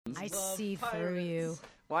I see through you.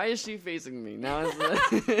 Why is she facing me now?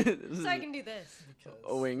 So I can do this.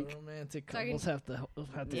 A wink. Romantic So I can- couples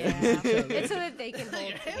have to Yeah, face each other. it's so that they can hold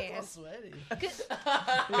Your hands hands. sweaty.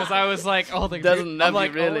 Because I was like, oh, they Doesn't I'm love you,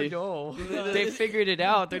 like, really. Oh, no. They figured it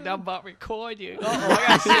out. They're not about recording. Oh, I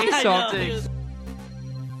gotta say something.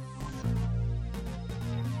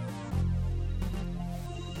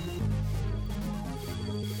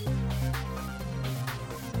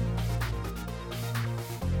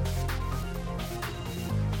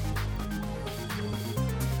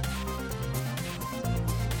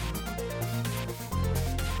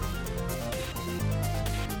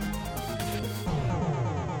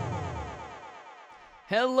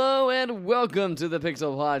 Hello and welcome to the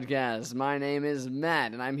Pixel Podcast. My name is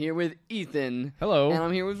Matt, and I'm here with Ethan. Hello. And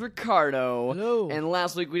I'm here with Ricardo. Hello. And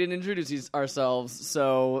last week we didn't introduce ourselves,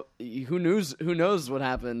 so who knows what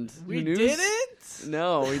happened? We Who knows? didn't?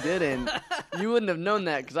 No, we didn't. You wouldn't have known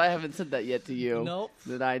that because I haven't said that yet to you. Nope.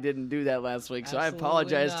 That I didn't do that last week. So Absolutely I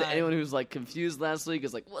apologize to not. anyone who's like confused last week.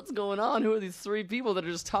 Is like, what's going on? Who are these three people that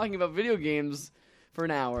are just talking about video games for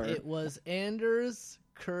an hour? It was Anders,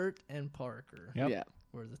 Kurt, and Parker. Yep. Yeah.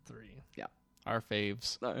 Were the three. Our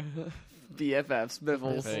faves. BFFs,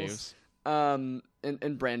 Biffles. Faves.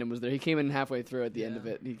 And Brandon was there. He came in halfway through at the end of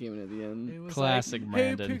it. He came in at the end. It was Classic like,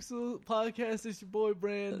 Brandon. Hey, Pixel Podcast, it's your boy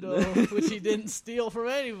Brando, which he didn't steal from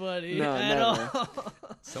anybody No, at never. all.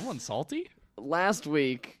 Someone salty? Last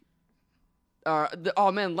week,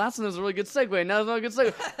 oh man, last one was a really good segue. Now there's not a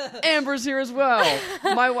good segue. Amber's here as well.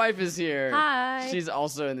 My wife is here. Hi. She's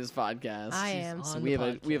also in this podcast. I am. on So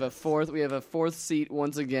the we have a fourth seat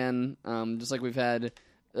once again. Just like we've had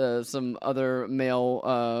some other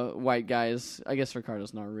male white guys. I guess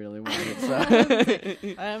Ricardo's not really white. So.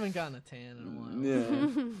 I haven't gotten a tan in a while.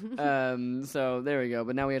 Yeah. So there we go.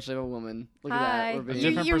 But now we actually have a woman. Look at Hi. that. We're being,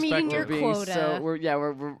 Different You're meeting your perspective. we're being quota.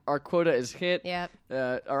 so we're our quota is hit. Yep.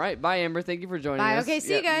 All right. Bye, Amber. Thank you for joining Bye. us. Okay,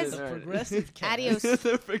 see you guys. The all right. progressive cat. Adios.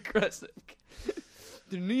 The progressive.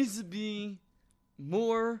 There needs to be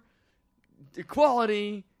more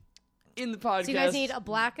equality in the podcast. So you guys need a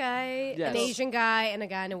black guy, Yes. an Asian guy, and a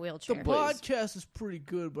guy in a The wheelchair. Please. podcast is pretty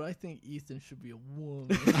good, but I think Ethan should be a woman.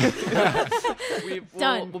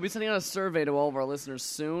 Done. We'll be sending out a survey to all of our listeners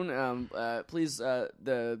soon. Please,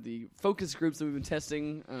 the focus groups that we've been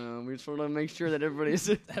testing, we just want to make sure that everybody's.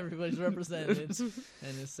 Everybody's represented and is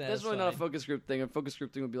satisfied. That's really not a focus group thing. A focus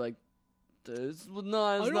group thing would be like, this was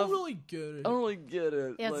not. I don't really get it. I don't really get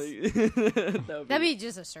it. Yes. Like, That'd be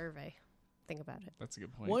just a survey. Think about it. That's a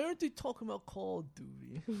good point. Why aren't they talking about Call of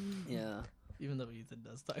Duty? yeah. Even though Ethan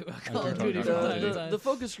does talk about I Call do of talk Duty about from Call of time to Duty. time. The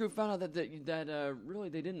focus group found out that really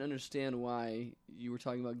they didn't understand why you were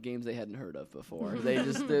talking about games they hadn't heard of before. They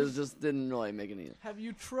just didn't really make any. Have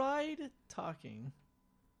you tried talking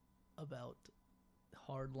about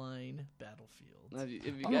Hardline Battlefield? Have you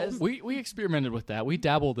Oh, guys? we experimented with that. We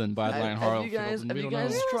dabbled in Badline Have you Horrorfield, guys? and Have we you don't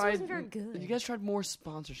guys know. tried? wasn't very good. Have you guys tried more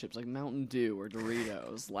sponsorships like Mountain Dew or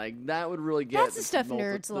Doritos? Like that would really get. That's the stuff both of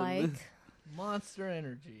nerds them. like. Monster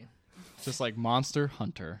Energy. Just like Monster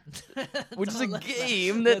Hunter. Which is a Let's not-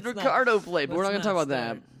 game that let's not- Ricardo played, but we're not let's going to talk not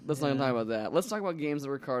about that. start. Let's not going to Yeah. talk about that. Let's talk about games that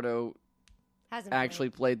Ricardo Hasn't actually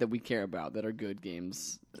played that we care about that are good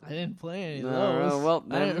games. I didn't play any of No, those. well,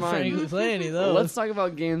 I didn't never mind. frankly play any of Well, those. let's talk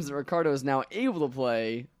about games that Ricardo is now able to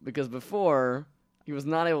play because before he was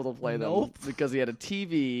not able to play them Nope. because he had a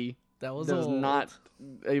TV that was that was old. not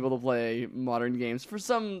able to play modern games for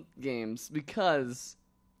some games because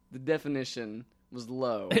the definition was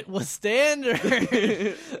low. It was standard.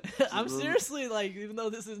 I'm seriously like, even though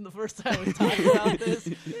this isn't the first time we talked about this,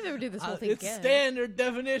 We never do this whole thing it's again. standard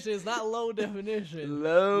definition. It's not low definition.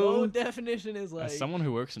 Low. Low definition is like As someone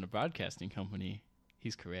who works in a broadcasting company,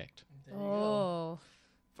 he's correct. There you go. Oh.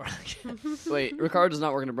 Wait, Ricardo does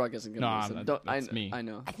not work in a broadcasting company. No, I'm so not- don't, that's me. I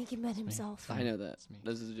know. I think he meant himself. I know that. me.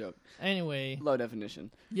 This is a joke. Anyway, Low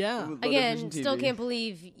definition. yeah. Low Again, definition still TV. can't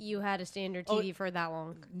believe you had a standard Oh, TV for that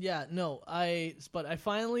long. Yeah, no, but I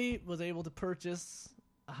finally was able to purchase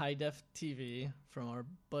a high def TV from our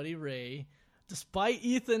buddy Ray, despite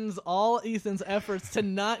Ethan's efforts to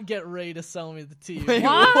not get Ray to sell me the TV. Wait,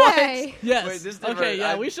 Why? Yes. Wait, this okay. never-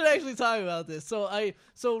 Yeah, I- we should actually talk about this.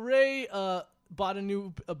 So Ray bought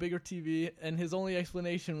a bigger TV, and his only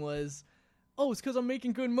explanation was, "Oh, it's because I'm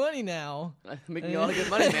making good money now." Making a lot of good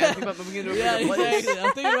money, man. Think about moving into a Yeah, bigger place. exactly.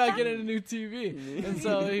 I'm thinking about getting a new TV, and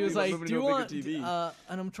so he was Think about like, moving "Do to you a want?" bigger TV.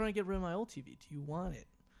 And I'm trying to get rid of my old TV. Do you want it?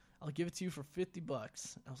 I'll give it to you for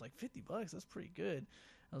 $50. I was like, $50? That's pretty good.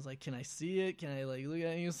 I was like, can I see it? Can I like look at it?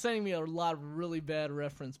 And he was sending me a lot of really bad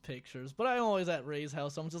reference pictures, but I'm always at Ray's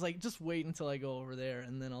house, so I'm just like, just wait until I go over there,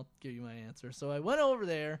 and then I'll give you my answer. So I went over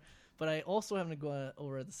there, But I also happened to go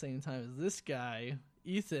over at the same time as this guy.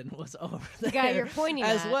 Ethan was over there. The guy you're pointing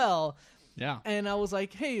as at. well. Yeah. And I was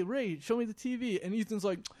like, "Hey, Ray, show me the TV." And Ethan's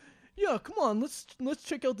like, "Yeah, come on, let's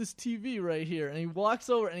check out this TV right here." And he walks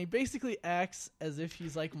over and he basically acts as if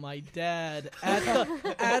he's like my dad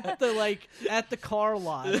at the car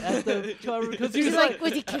lot at the car because He's like,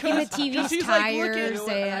 was he kicking the TV's he's like tires? looking- You know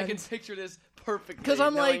what? I and can picture this perfectly. Because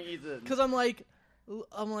I'm knowing like, Ethan. oh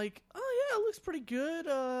yeah, it looks pretty good.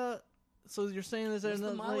 So you're saying What's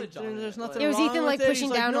the mileage on there's it? nothing It was wrong Ethan, with like, it? pushing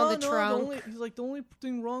He's down no, on the trunk. He's like, the only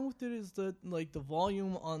thing wrong with it is that like the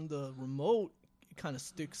volume on the remote kind of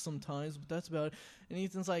sticks sometimes, but that's about it. And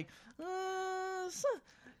Ethan's like, $50.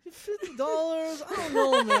 I don't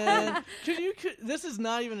know, man. This is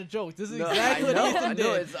not even a joke. This is No, exactly I know, what Ethan I know,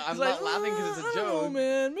 did. it's- I'm He's not laughing 'cause it's a I don't know, joke."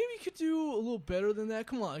 man. Maybe you could do a little better than that.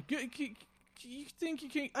 Come on. You think you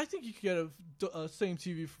can? I think you could get a same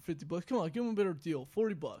TV for $50. Come on, give him a better deal,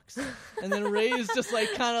 $40. And then Ray is just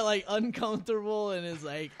like kind of like uncomfortable and is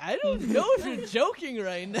like, I don't know if you're joking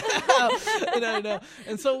right now. And I know.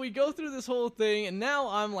 And so we go through this whole thing, and now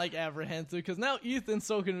I'm like apprehensive because now Ethan's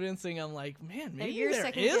so convincing. I'm like, man, maybe you're there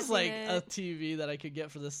second is guessing like it. a TV that I could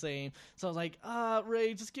get for the same. So I was like,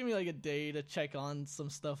 Ray, just give me like a day to check on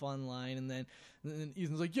some stuff online, and then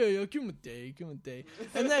Ethan's like, yeah, give him a day.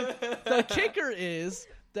 And then the kicker is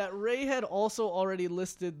that Ray had also already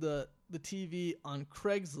listed the TV on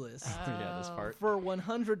Craigslist Yeah, this part. for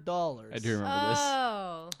 $100. I do remember this.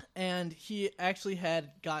 Oh. And he actually had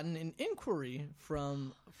gotten an inquiry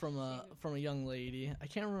from a young lady. I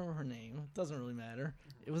can't remember her name. It doesn't really matter.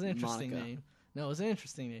 It was an interesting Monica. name. No, it was an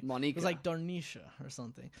interesting name. Monica. It was like Darnisha or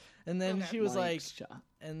something. And then she was like,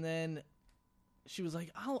 and then she was like,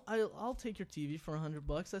 I'll take your TV for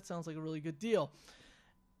 $100. That sounds like a really good deal.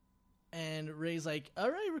 And Ray's like,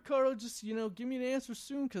 all right, Ricardo, just, give me an answer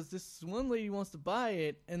soon because this one lady wants to buy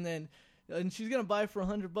it. And she's going to buy it for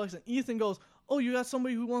 $100. And Ethan goes, oh, you got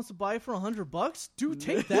somebody who wants to buy it for $100? Dude,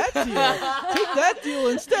 take that deal. Take that deal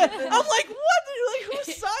instead. I'm like, what? You're like,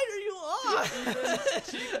 whose side are you on?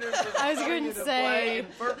 I was going to say.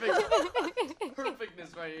 Perfectness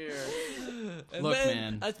right here. And Look, then,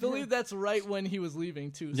 man. I believe that's right when he was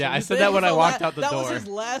leaving, too. Yeah, I he said that when I walked out the that door. was his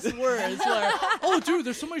last words. Like, oh, dude,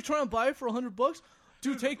 there's somebody trying to buy it for $100?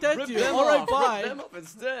 Dude, take that Rip deal. them All right, off. bye. Rip them up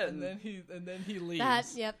instead. And then he leaves. That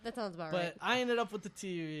sounds about But right. I ended up with the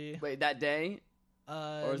TV. Wait, that day?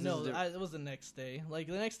 Or is No, this it was the next day. Like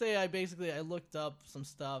the next day, I looked up some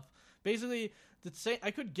stuff. Basically, I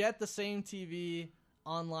could get the same TV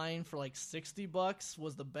online for like $60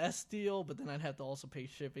 was the best deal, but then I'd have to also pay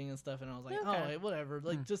shipping and stuff. And I was like, Okay. oh, wait, whatever.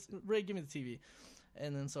 Like, just Ray, give me the TV.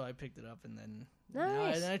 And then so I picked it up, and then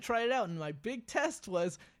Nice. I tried it out. And my big test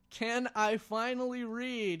was, can I finally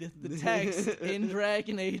read the text in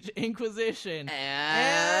Dragon Age Inquisition?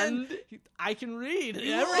 And I can read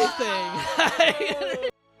everything.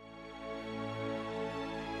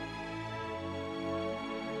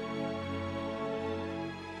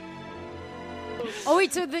 Oh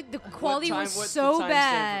wait, so the quality was so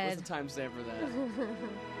bad. What's the timestamp for that?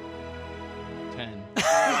 10.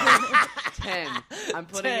 10. I'm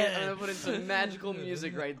gonna put in some magical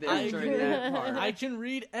music right there during that part. I can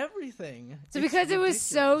read everything. So It's because it was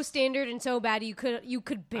so ridiculous. standard and so bad, you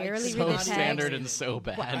could barely read So the text. standard and so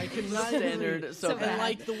bad. I could not Standard, read. so and bad.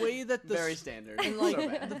 like the way that the Very standard. and So like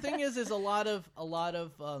bad. the thing is a lot of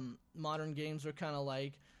modern games are kind of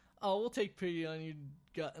like, oh, we'll take pity on you,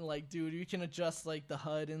 and like, dude, you can adjust like the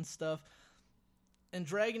HUD and stuff. And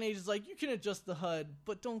Dragon Age is like, you can adjust the HUD,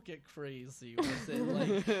 but don't get crazy with it.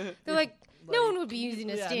 Like, They're like, no one would be using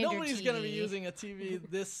a standard nobody's TV. gonna be using a TV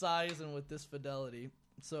this size and with this fidelity.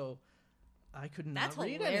 So I could not That's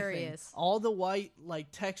read hilarious. anything. All the white like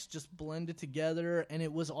text just blended together, and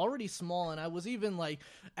it was already small. And I was even like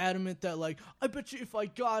adamant that like, I bet you if I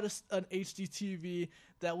got an HD TV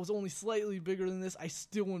that was only slightly bigger than this, I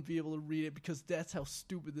still wouldn't be able to read it because that's how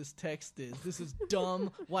stupid this text is. This is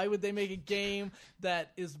dumb. Why would they make a game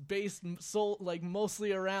that is based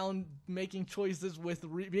mostly around making choices with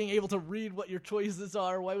being able to read what your choices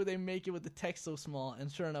are? Why would they make it with the text so small?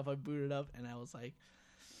 And sure enough, I booted up and I was like,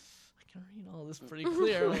 I can read all this pretty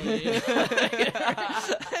clearly.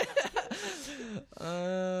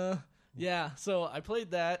 Yeah, so I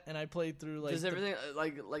played that, and I played through like. Does everything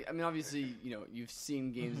like I mean, obviously, you've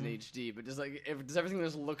seen games in HD, but does everything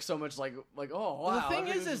just look so much like oh wow? Well, the thing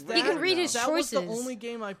everything is just that He can read his that was the choices. only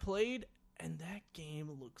game I played, and that game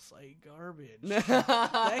looks like garbage.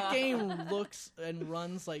 That game looks and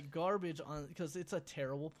runs like garbage because it's a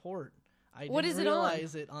terrible port. I What didn't is it on?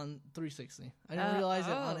 realize it on 360. I didn't realize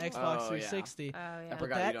it on oh. Xbox Oh, yeah. 360. Oh yeah. I But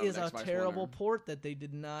forgot you that don't have is an a Xbox One terrible or- port that they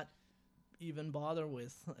did not even bother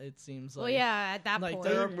with. It seems like. Well, yeah, at that Like,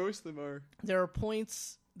 point. Most of them are. There are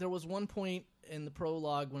points. There was one point in the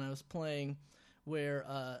prologue when I was playing where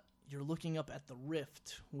you're looking up at the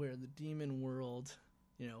rift where the demon world,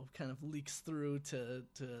 kind of leaks through to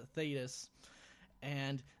Thetis,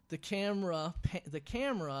 and the camera,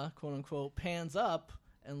 quote unquote, pans up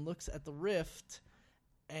and looks at the rift,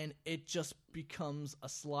 and it just becomes a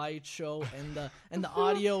slideshow, and the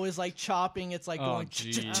audio is like chopping. It's like going,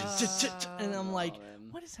 and I'm like,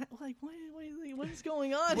 what is that? Like, what is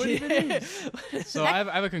going on here? So I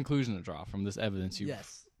have a conclusion to draw from this evidence you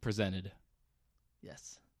presented.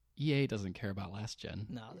 Yes. EA doesn't care about last gen.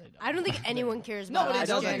 No, they don't. I don't think anyone cares about Nobody last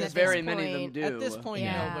does. gen I think at very this many of them point. do. At this point,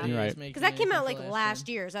 Yeah. nobody You're is right. making Because that came out anything like for last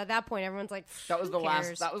year, so at that point everyone's like, That was who the cares?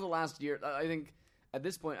 last. That was the last year. I think at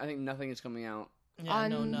this point, I think nothing is coming out. Yeah,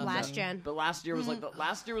 on no, nothing. last gen. But last year was like the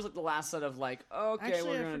last set of like, okay, Actually,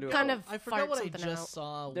 we're gonna do it. Kind of I forgot fart what I something just out.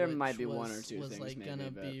 saw. There which might be was, one or two was things like maybe,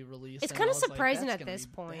 gonna but- be released. It's and kind I of was like, surprising that's at gonna this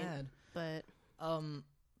be point, bad. but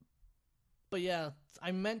But yeah,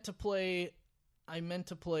 I meant to play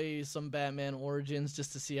some Batman Origins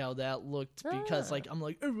just to see how that looked because like I'm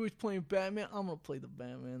like everybody's playing Batman, I'm gonna play the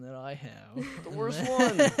Batman that I have. The worst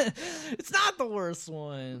one. It's not the worst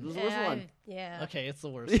one. It was the worst one. Yeah. Okay, it's the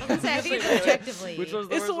worst I was one. gonna say, I think it's objectively. Which was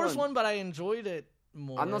It's the worst one, but I enjoyed it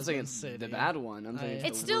more. I'm not saying than it's City. the bad one. I'm saying I-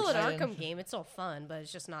 It's the still worst. an I Arkham game. It's still fun, but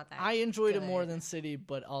it's just not that. I enjoyed it good. more than City,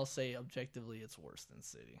 but I'll say objectively it's worse than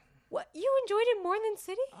City. What, you enjoyed it more than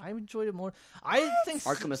City? I enjoyed it more. I think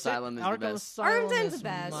Arkham Asylum is the best. Asylum Arkham's is the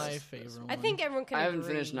best. my favorite one. I think everyone can. I haven't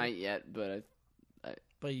agree. finished Night yet, but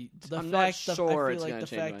But the I'm not fact that sure I it's feel like gonna the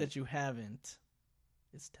change fact mine. that you haven't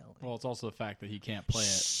is telling. Well, it's also the fact that he can't play it.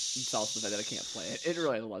 it's also the fact that I can't play it. It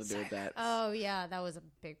really has a lot to do with that. Oh yeah, that was a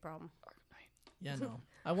big problem. Yeah, no.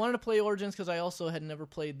 I wanted to play Origins because I also had never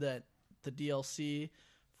played the DLC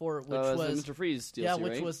for it, which It was the Mr. Freeze DLC, yeah,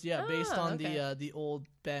 which right? was based Ah, on okay. the old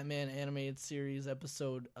Batman animated series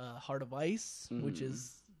episode Heart of Ice, which Mhm.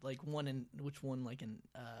 is like which won like an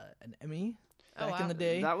Emmy Oh, back in wow. the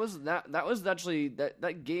day. That was actually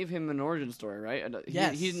that gave him an origin story, right? And,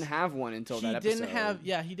 Yes. he didn't have one until he that episode.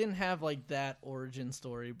 he didn't have like that origin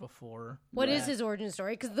story before. What is that. his origin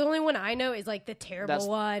story? Because the only one I know is like the terrible That's-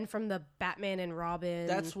 one from the Batman and Robin.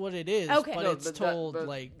 That's what it is. Okay. but No, it's told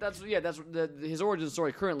like his origin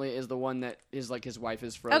story currently is the one that is like his wife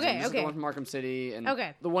is frozen. Okay, This is okay. the one from Arkham City, and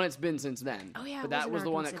Okay. the one it's been since then. Oh, yeah, it but that was in was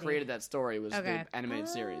the one Arkham that City. created that story. Was okay. the animated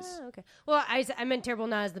series. Okay. Well, I meant terrible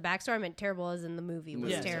not as the backstory. I meant terrible as in the movie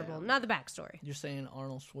was Yeah. terrible, not the backstory. you're saying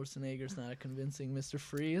Arnold Schwarzenegger's not a convincing Mr.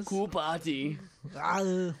 Freeze. Cool party.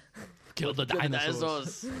 Ah, Kill the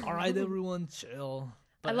dinosaurs. all right, everyone, chill.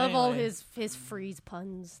 I But love all anyway. his freeze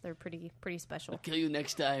puns. They're pretty special. Kill you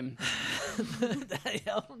next time.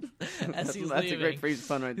 As he's That's a leaving. great freeze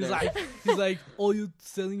fun right He's there. he's like, oh, you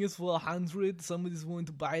selling it for 100? Somebody's going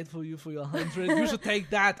to buy it for you for 100. You should take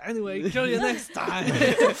that anyway. Kill you next time.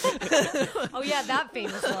 Oh yeah, that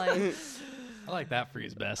famous line. I like that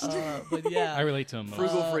freeze best. But yeah, I relate to him most.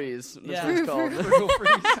 Frugal Freeze. That's yeah. what it's called. Frugal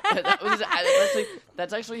Freeze.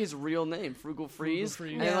 That's actually his real name, Frugal Freeze.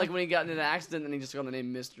 Freeze. And then, Yeah. like when he got into an accident, then he just got the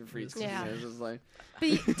name Mr. Freeze. 'cause, Yeah. It was just like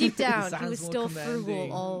But deep down, he Sounds was more still commanding.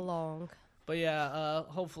 frugal all along. But yeah,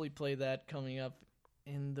 hopefully play that coming up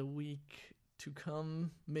in the week to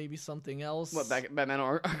come. Maybe something else. what Batman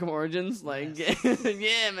Arkham Origins. Like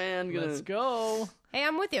yeah, man. Gonna, Let's go. Hey,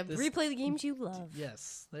 I'm with you. This- Replay the games you love.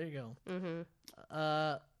 Yes, there you go. Mm-hmm.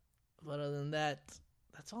 But other than that,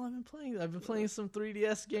 that's all I've been playing. I've been playing some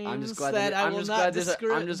 3DS games I'm just glad. that I I'm will just not glad. There's a,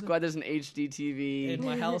 describe I'm just glad there's an HD TV in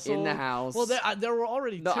my household. in the house. Well, there were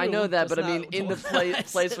already No, two. I know that, just but I mean, not in the one I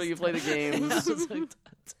place where you play the games. I was like,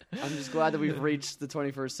 I'm just glad that we've reached the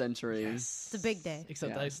 21st century. It's a big day.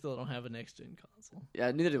 Except Yeah. I still don't have a next gen console.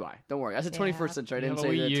 Yeah, neither do I. Don't worry. I said Yeah. 21st century. I You didn't have a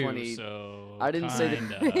say Wii the U, 20. so I didn't say the-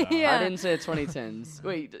 kinda. Yeah. I didn't say the 2010s.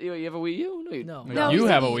 Wait, you have a Wii U? No, you No. No, you he's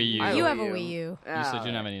have a Wii- Wii U. I You have have a a Wii Wii U. You said you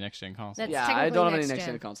didn't have any next gen consoles. That's Yeah, I technically don't have any next next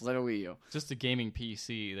gen gen. consoles. I have a Wii U. Just a gaming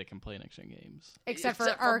PC that can play next gen games. Except for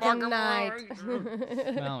Except for Arkham Arkham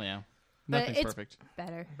Knight. Well, yeah. But Nothing's it's- perfect.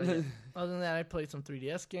 Better. Other than that, I played some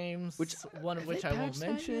 3DS games, one of Is which it I won't patched that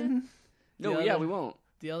mention. No, The yeah, other- we won't.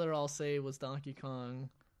 The other I'll say was Donkey Kong.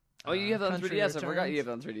 Oh, you have that on Country 3DS. I forgot you Returns. have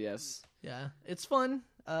it on 3DS. Yeah, it's fun.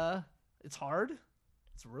 It's hard.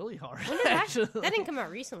 It's really hard. When did that, actually. that didn't come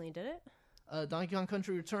out recently, did it? Donkey Kong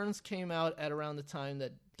Country Returns came out at around the time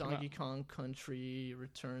that Donkey Kong Country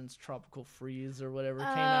Returns Tropical Freeze or whatever came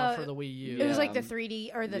out for the Wii U. It was Yeah. like the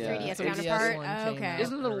 3D or the Yeah. 3DS 3DS counterpart. one Oh, came okay. out.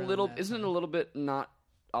 Isn't it a around little? that Isn't it a time. little bit not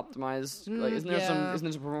optimized? Like, isn't there yeah.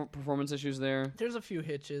 some performance issues there? There's a few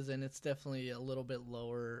hitches, and it's definitely a little bit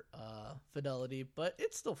lower fidelity, but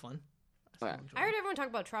it's still fun. I Right. I heard everyone talk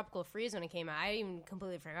about Tropical Freeze when it came out. I even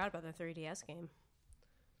completely forgot about the 3DS game.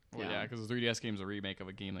 Well, yeah, because the 3DS game is a remake of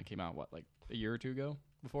a game that came out, like a year or two ago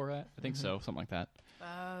before that? I think so, something like that.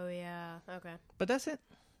 Oh, yeah. Okay. But that's it.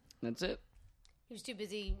 That's it. He was too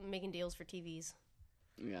busy making deals for TVs.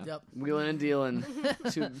 Yeah. Yep. Wheeling and dealing.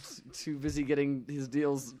 too busy getting his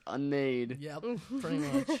deals unmade. Yep. Pretty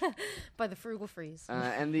much. By the Frugal Freeze.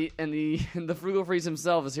 And the Frugal Freeze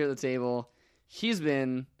himself is here at the table. He's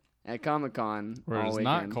been at Comic-Con Where all it's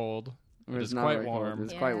weekend. not cold. Where It's not quite very cold. warm.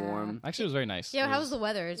 It's quite warm. Actually, it was very nice. Yeah, It how was- was the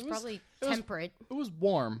weather? It's it was- probably it was- temperate. It was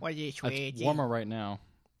warm. Was it It's sweaty? warmer right now.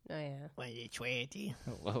 Oh, yeah. Was it sweaty?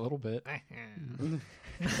 A little bit. Uh-huh.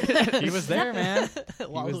 He was there, man.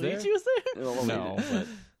 While was Luigi there? was there? No, but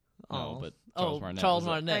Oh. but Charles Martinet. Charles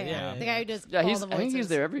was there. Martinet. Oh, Yeah. The guy who does Yeah, all he's. the I voices. think he's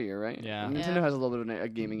there every year, right? Yeah. Nintendo Yeah. has a little bit of a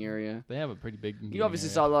gaming area. They have a pretty big. You obviously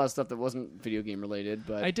saw a lot of stuff that wasn't video game related,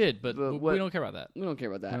 but I did, but what- we don't care about that. we don't care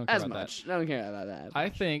about We that don't care as about much. I don't care about that. I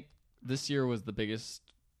think this year was the biggest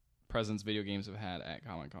presence video games have had at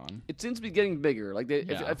Comic-Con. It seems to be getting bigger. Like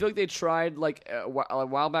Yeah. I feel like they tried a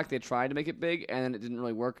while back. They tried to make it big, and then it didn't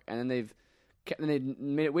really work. And then they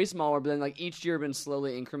made it way smaller. But then like each year, been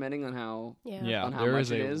slowly incrementing on how. Yeah. Yeah, on how there much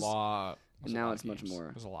is it a is. lot. And now it's much more.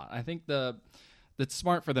 There's a lot. I think it's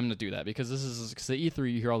smart for them to do that because this is because the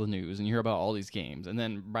E3 you hear all the news and you hear about all these games and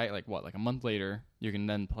then like a month later you can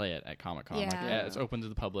then play it at Comic-Con. Yeah. Like, it's open to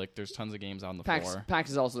the public. There's tons of games on the PAX, floor. PAX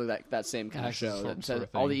is also that same kind of PAX show is that sort says of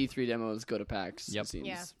all thing. the E3 demos go to PAX. Yep. It seems.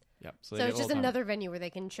 Yeah. Yep. So they it's get just all the time. another venue where they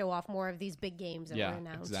can show off more of these big games that Yeah, were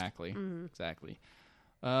announced. exactly. Mhm. Exactly.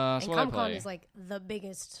 And So what I Comic-Con play, is like the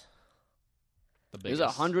biggest. the There's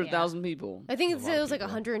biggest. 100,000 people. I think A it lot of was like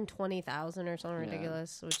people. 120,000 or something Yeah.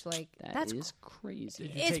 ridiculous, which like That that's is crazy.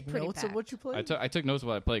 Did you It's take pretty notes of packed. what you played? I took notes of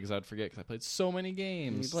what I played because I'd forget because I played so many You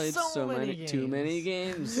games. played So so many many, too many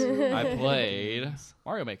games. I played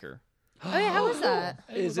Mario Maker. Oh yeah, how was that?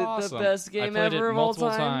 It Is was it the awesome. best game I played ever it of all multiple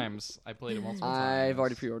time? times. I played it multiple times. I've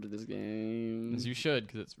already pre-ordered this game. As you should,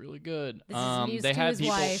 because it's really good. This is news they to had his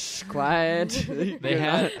people. wife. Shh, quiet. They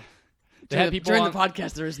had. They had people during on, the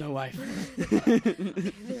podcast. There is no wife.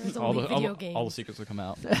 There's all only the video games. all the secrets will come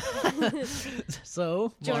out.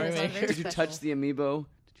 So, Join Mario us on Maker. very Did you special. touch the amiibo?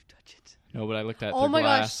 Did you touch it? No, but I looked at Oh the my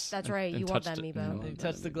glass. gosh, that's right. and You want touched that it. amiibo. They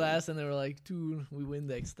touched the glass and they were like, dude, we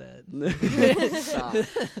Windexed that. Stop.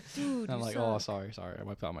 Dude, I'm you like, suck. oh, sorry, I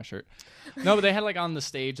wiped out my shirt. No, but they had like on the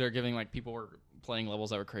stage, they're giving like people were playing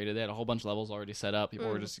levels that were created. They had a whole bunch of levels already set up. People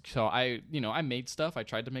were just so I made stuff. I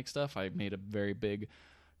tried to make stuff. I made a very big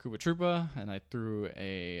Koopa Troopa, and I threw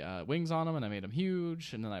a wings on them, and I made them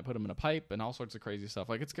huge, and then I put them in a pipe, and all sorts of crazy stuff.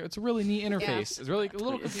 Like it's a really neat interface. It's really a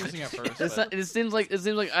little confusing at first. It's but- not, it seems like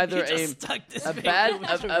either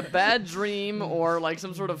a bad dream or like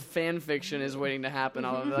some sort of fan fiction is waiting to happen.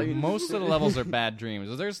 Like, Most of the levels are bad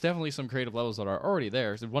dreams. There's definitely some creative levels that are already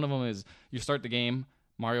there. So one of them is you start the game,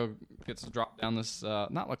 Mario gets dropped down this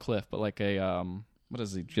not a cliff, but like a what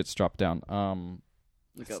is he gets dropped down?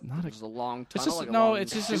 like It's not a- just a long tunnel. It's just like a no, long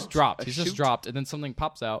it's just chute? dropped. A He's just chute? dropped, and then something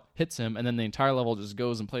pops out, hits him, and then the entire level just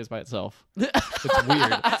goes and plays by itself. It's weird.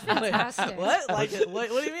 Fantastic. What? Like, what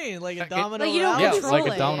do you mean? Like a domino? Like you don't rally? Yeah, it's control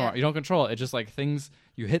like a it, domino. yeah. You don't control it. It's just like things.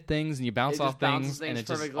 You hit things and you bounce It off just bounces things, and it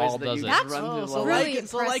just perfectly all so that does you it. just That's run through the So level. really like,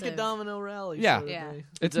 so like a impressive. domino rally. Yeah. sort of Yeah. thing.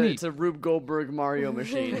 It's It's neat. a Rube Goldberg Mario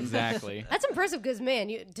machine. Exactly. That's impressive because man,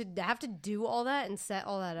 you to have to do all that and set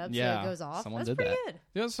all that up so Yeah, it goes off. someone That's did pretty that. good.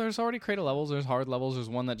 Yes, there's already creative levels. There's hard levels. There's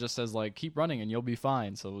one that just says like keep running and you'll be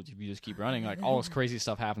fine. So if you just keep running, like all this crazy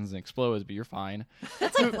stuff happens and explodes, but you're fine.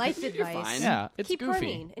 That's like life advice. fine. Yeah, it's Keep goofy.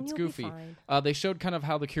 running and It's you'll goofy. be fine. They showed kind of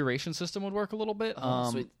how the curation system would work a little bit.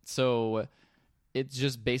 Oh, sweet. So it's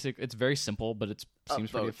just basic. It's very simple, but it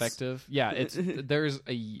seems pretty Upvotes. effective. Yeah, it's there's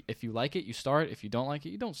a if you like it, you start. If you don't like it,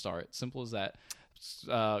 you don't start. Simple as that.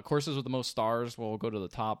 Courses with the most stars will go to the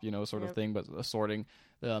top, sort of Yep. thing. But sorting,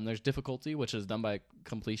 there's difficulty, which is done by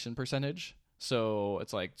completion percentage. So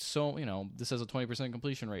it's like, this has a 20%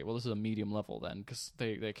 completion rate. Well, this is a medium level then, because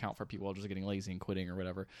they account for people just getting lazy and quitting or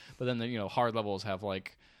whatever. But then the hard levels have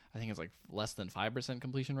like, I think it's like less than 5%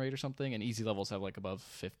 completion rate or something, and easy levels have like above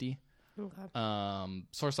 50. Okay.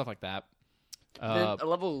 Sort of stuff like that. Then a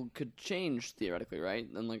level could change theoretically, right?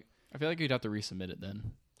 And like, I feel like you'd have to resubmit it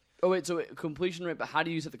then. oh wait, so completion rate, but how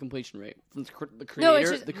do you set the completion rate? From the creator, No,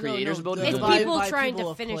 it's just- the creator's ability. It's to by- people by trying people to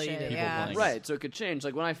have finish played it. it. Yeah. People Right, so it could change.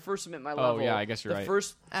 Like when I first submit my Oh, level, yeah, I guess you're the right.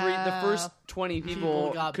 the first 20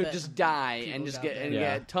 people got could bet- just die people and just got get bet.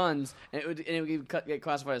 Yeah. get tons, and it would get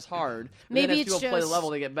classified as hard. But Maybe then as it's people play the just- level,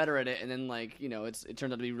 they get better at it, and then it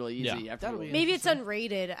turns out to be really easy. Yeah. After That'll you be Maybe it's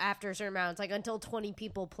unrated after a certain amount. It's like until 20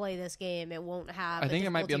 people play this game, it won't have. I a think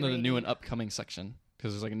it might be difficulty under the new and rating. upcoming section.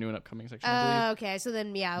 because there's like a new and upcoming section. I believe. Okay, so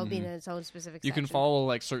then it'll be in its own specific. You section. can follow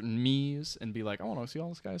like certain Miis and be like, I want to see all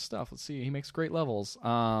this guy's stuff. Let's see, he makes great levels.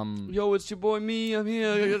 Yo, it's your boy me. I'm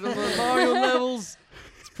here. I got the Mario levels.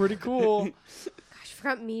 It's pretty cool. Gosh, I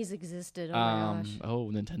forgot Mii's existed. Oh my gosh. Oh,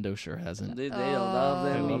 Nintendo sure hasn't. They love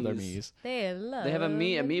They their love their Miis. Miis. They have a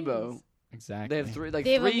Me amiibo. Exactly. They have three. Like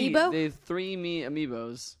They have three. amiibo? They have 3 Me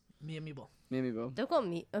amiibos. Me amiibo. Me amiibo. Don't call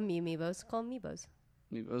them amiibos. Call them Meebos.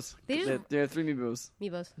 Amiibos. They just- They have 3 amiibos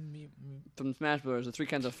Meebos. from Smash Bros. The 3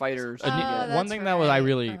 kinds of fighters. Oh, one that's thing that I right.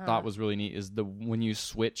 really thought was really neat is when you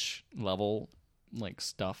switch level like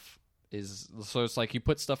stuff is so it's like you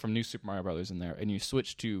put stuff from New Super Mario Brothers in there and you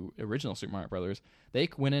switch to original Super Mario Brothers. They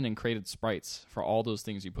went in and created sprites for all those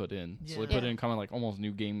things you put in. So they put Yeah. in kind of like almost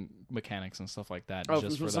new game mechanics and stuff like that. Oh,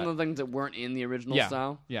 just from for some that. of the things that weren't in the original Yeah.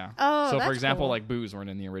 style. Yeah. Oh, so for that's example, cool. like Boos weren't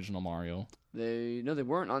in the original Mario. They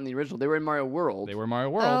weren't on the original. They were in Mario World. They were Mario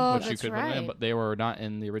World, Oh, which you that's could put in, right. but they were not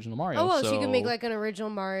in the original Mario. Oh, well, so you so can make like an original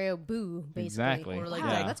Mario Boo, basically. Exactly. Or like Wow,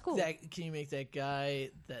 Yeah. that's cool. Can you make that guy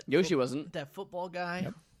that Yoshi wasn't. that football guy?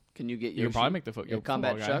 Yep. Can you get Yoshi? You can probably make the Yeah,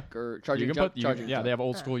 Combat football guy. Chuck or Charging You can Chuck? put, Charging yeah, Chuck. they have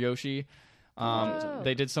old school Yoshi. Oh.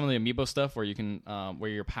 They did some of the amiibo stuff where you can, where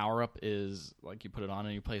your power up is like you put it on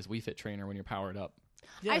and you play as Wii Fit Trainer when you're powered up.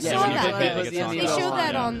 Yeah, I yeah, saw when you that. get big, big, it it's gets on They on the- showed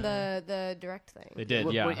that yeah. on the direct thing. They did,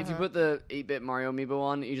 Wh- yeah, wh- If you put the 8-bit Mario amiibo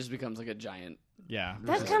on, he just becomes like a giant. yeah.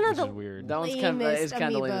 That's which is- kinda which the- is weird. That one's kind of Lamest it's kind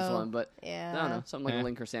of the lamest amiibo. one, but Yeah. I don't know, something like Eh. a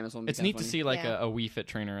Link or Samus one. would be It's kinda neat to funny. see like Yeah. a Wii Fit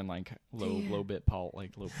Trainer and like low bit pulse,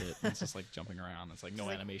 like low bit. It's just like jumping around. It's like no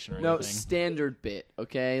animation or No, anything. standard bit.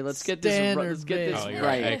 Okay, let's get this. Standard Let's get bit. this Oh, you're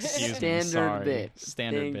right. right. Excuse me. Standard Sorry. bit.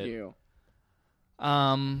 Standard Thank bit. you.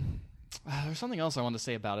 There's something else I wanted to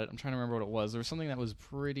say about it. I'm trying to remember what it was. There was something that was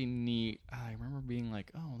pretty neat. I remember being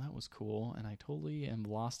like, "Oh, that was cool," and I totally am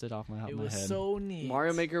lost it off my, It my was head. so neat.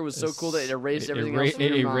 Mario Maker was so cool that it erased It everything era- else from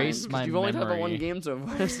it your mind. erased my You've only talked about memory. one game so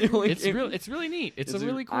far. It's the only It's game. really, it's really neat. It's a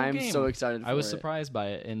really cool I'm game. so excited. I was for it. surprised by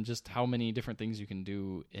it and just how many different things you can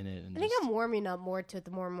do in it. And I think just- I'm warming up more to it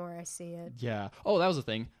the more and more I see it. Yeah. Oh, that was the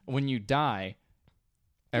thing. When you die,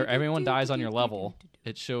 everyone dies on your level.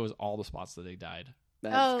 It shows all the spots that they died.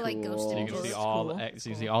 That's Oh, like cool. Ghost So you in can Ghost. see That's all cool. the X, you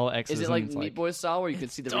That's see cool. all the X's. Is it like and Meat Boy style where you can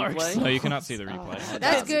see the Dark replay? Souls. No, you cannot see the replay.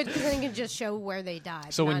 That's good because then you can just show where they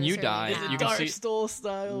died. So not when you necessarily die, Is how. it you can Dark see- Souls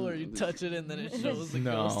style where you touch it and then it shows the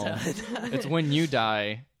No. ghost how it died? It's when you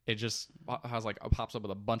die, it just has like pops up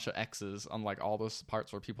with a bunch of X's on like all those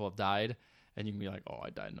parts where people have died, and you can be like, "Oh, I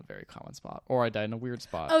died in a very common spot," or "I died in a weird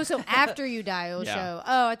spot." Oh, so after you die, it'll Yeah. show.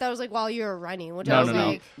 Oh, I thought it was like while you were running, which No, I was no, no.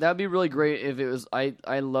 like, That'd be really great if it was.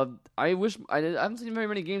 I wish I haven't seen very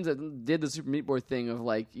many games that did the Super Meat Boy thing of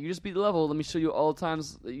like you just beat the level. Let me show you all the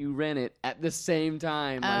times that you ran it at the same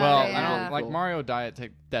time. Like, Well, yeah. I don't like Cool. Mario deaths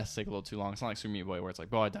take a little too long. It's not like Super Meat Boy where it's like,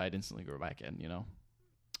 "Oh, I died instantly, go back in," you know.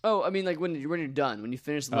 Oh, I mean, like when you're done, when you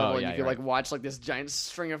finish the Oh, level, and yeah, you can you're like watch like this giant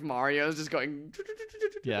string of Mario's just going.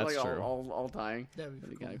 Yeah, like that's true. all dying. That'd be That'd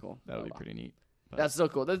be cool. kind of cool. That would be pretty neat. But That's so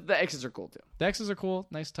cool. The X's are cool too. The X's are cool,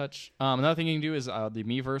 nice touch. Another thing you can do is the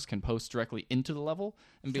Miiverse can post directly into the level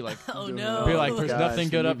and be like, Oh no! Be like, there's Gosh, nothing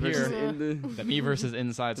good the up Miiverse is here. in the- the Miiverse is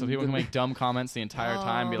inside, so people can make dumb comments the entire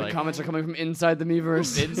time. Be Oh. like, comments are coming from inside the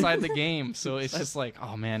Miiverse. inside the game. So it's just like,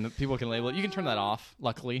 oh man, people can label it. You can turn that off,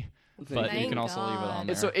 luckily, but you Thank can also leave it on God. there.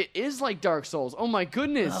 And so it is like Dark Souls. Oh my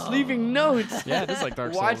goodness! Leaving notes. Yeah, it is like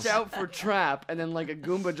Dark Watch Souls. out for trap, and then like a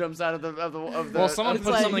Goomba jumps out of the. Well, someone of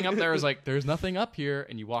put the- something up there is like, there's nothing up here,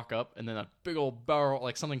 and you walk up, and then a big old barrel,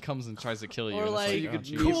 like something comes and tries to kill you. Or and it's like, you oh, could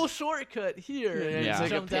geez. cool shortcut here. Yeah, and Yeah. it's like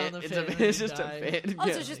jump a down pit. the It's, pit. a, and it's you just a die. pit.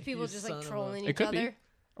 also Yeah. just people You just son like of a- trolling It each could be. other.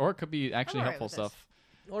 Or it could be actually I'm alright helpful with this. stuff.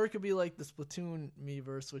 Or it could be like the Splatoon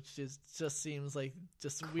Miiverse, which just seems like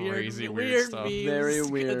just Crazy weird, weird stuff. memes Very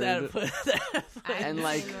weird. That put And I've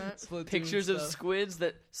like seen that. Splatoon pictures of stuff. squids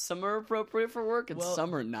that some are appropriate for work and Well,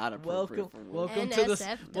 some are not appropriate Welcome, for work. welcome to this.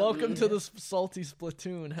 NSFW. Welcome to this salty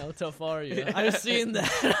Splatoon. How tough are you? I've seen that.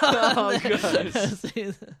 Oh, gosh. I've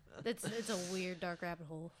seen that. It's a weird dark rabbit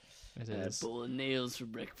hole. It A is. bowl of nails for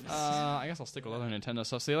breakfast. I guess I'll stick with other Nintendo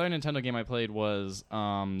stuff. So the other Nintendo game I played was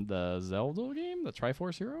the Zelda game, the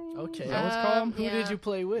Triforce Hero. Okay. Is that what it's called? Who did you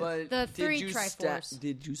play with? But The did three you Triforce.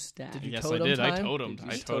 Did you stack? Did you Yes, totem I did. I time? totemed. Did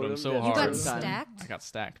you I totem? totemed so You You hard. got Time. stacked? I got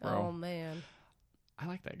stacked, bro. Oh man. I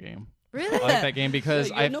like that game. Really? I like that game because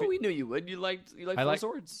Yeah, I know we knew you would. You liked I Four like-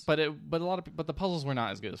 Swords. but the puzzles were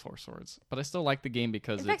not as good as Four Swords. But I still like the game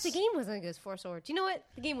because In fact, the game wasn't as good as Four Swords. You know what?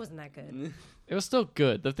 The game wasn't that good. it was still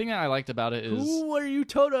good. The thing that I liked about it is Who were you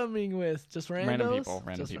toteming with? Just randos? random people,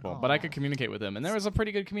 Just- But I could Aw. communicate with them, and there was a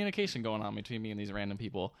pretty good communication going on between me and these random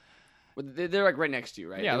people. Well, they're like right next to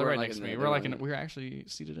you, right? Yeah, They they're weren't, right next to me. they We're weren't- we were actually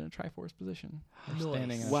seated in a Triforce position. We're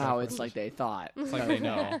standing in a Wow, Triforce it's like position. they thought. It's like they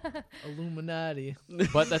know. Illuminati.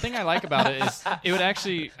 But the thing I like about it is it would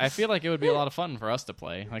actually. I feel like it would be a lot of fun for us to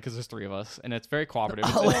play, like because there's 3 of us, and it's very cooperative.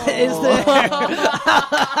 Is there?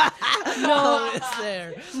 No, it's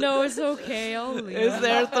there. No, it's okay. I'll leave. Is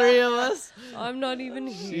there 3 of us? I'm not even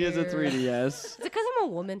here. She is a 3DS. Is it because I'm a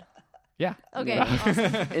woman? Yeah. Okay. No.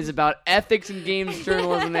 Awesome. It's about ethics and games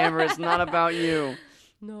journalism, Amber. It's not about you.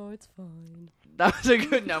 No, it's fine. That was a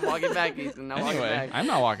good. Now walking back, Ethan. Now walking Anyway, back. I'm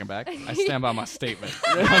not walking back. I stand by my statement.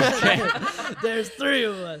 There's 3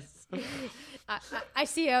 of us. I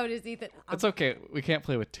see how it is, Ethan. It's okay. We can't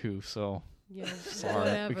play with 2, so Yeah, sorry.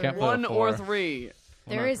 whatever. We can't play 1 with or 4. 3.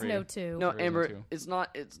 There is no 2. No, There isn't Amber, 2. it's not.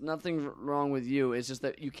 It's nothing wrong with you. It's just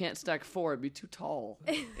that you can't stack 4. It'd be too tall.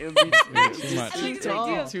 It would be Too much. Too It's tall.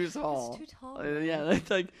 too Too tall. It's too tall. Yeah, that's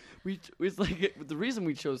like it's like the reason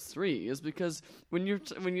we chose 3 is because when you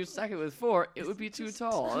stack it with 4, it would be too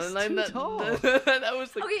tall. And like, that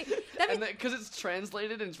was like, Okay, that and because it's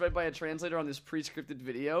translated and it's read by a translator on this pre-scripted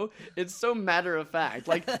video, it's so matter of fact.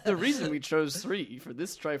 Like the reason we chose 3 for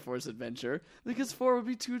this Triforce adventure because 4 would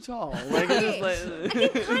be too tall. Like, Okay. it's I like,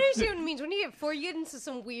 can kind of see what it means. When you get 4, you get into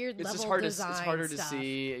some weird it's level just hard design to it's harder stuff. to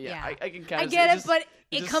see. Yeah, Yeah. I can kind I of. get it, but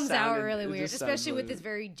it just comes out sounded- really it weird, just sounded especially with weird. this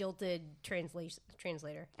very jilted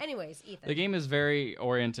translator. Anyways, Ethan. The game is very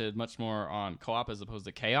oriented much more on co-op as opposed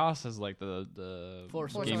to chaos. As like the Four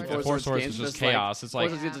game, Swords. the Four Swords is just chaos. It's like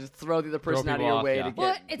Force Swords just throw the other person out of people your off, way yeah. to get.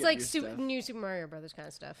 well, it's get like your stuff. new Super Mario Brothers kind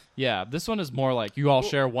of stuff. yeah, this one is more like you all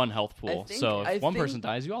share one health pool. think- So I if one think- person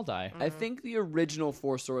dies, you all die. I think the original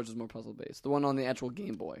Four Swords was more puzzle based. The one on the actual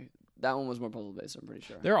Game Boy. That one was more puzzle based. I'm pretty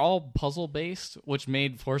sure. They're all puzzle based, which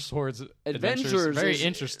made Four Swords Adventures Adventures very is-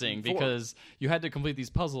 interesting for- because you had to complete these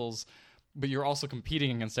puzzles, but you're also competing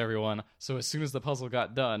against everyone. So as soon as the puzzle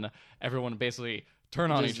got done, everyone would basically turn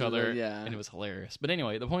on Just, each other, yeah. and it was hilarious. But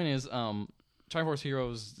anyway, the point is, Triforce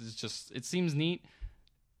Heroes is just it seems neat.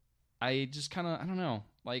 I just kind of I don't know,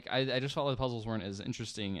 like I just felt like the puzzles weren't as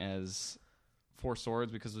interesting as Four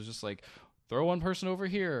Swords because it was just like. Throw one person over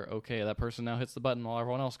here. Okay, that person now hits the button while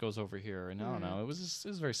everyone else goes over here. And I don't know. It was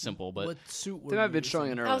very simple, but What suit were They might have you been showing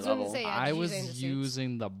using? an I early was going to level. say, yeah, I did you was use any of the suits?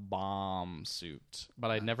 using the bomb suit,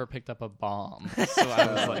 but I never picked up a bomb, so I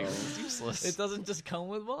was like, this is useless. It doesn't just come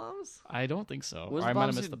with bombs? I don't think so. What does Or I might have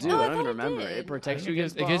bombs missed the do? bomb. Oh, I I don't even thought it remember. did. It protects you It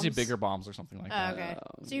against gives, it gives you bombs? bigger bombs or something like Oh, that. okay.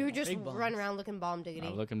 So you just Big bombs. run around looking bomb diggity. I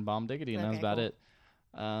was looking bomb diggity, and that was Okay, about cool.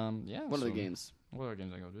 it. Yeah. What so- other games? What other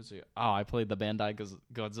games I go to? Oh, I played the Bandai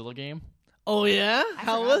Godzilla game. Oh, yeah?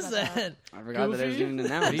 How forgot was about that? I forgot that it was Goofy? even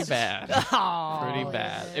announced. Pretty bad. Oh, Pretty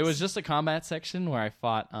bad. It was just a combat section where I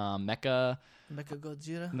fought Mecha. Mecha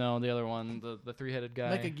Godzilla? No, the other one, the 3-headed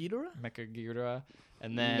guy. Mecha Ghidorah? Mecha Ghidorah,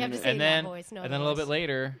 and You then have to say and that then voice, no and the then a little voice. bit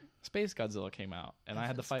later, Space Godzilla came out, and I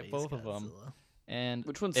had to fight Space both of them. Godzilla. And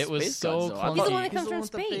Which one's it was Space so Godzilla? I clunky. He's the one that He's comes the from one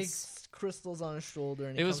with the big space. crystals on his shoulder.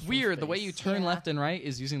 And It was weird the way you space. turn Yeah. left and right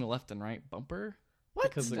is using the left and right bumper. What?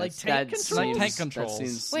 Because Like it's- tank That controls? Like tank seems- controls. That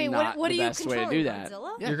seems Wait, not what the are you best way to controlling? do that.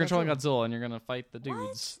 Godzilla? Yeah, You're controlling control. Godzilla and you're gonna fight the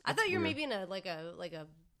dudes. I thought you were weird. maybe in a like a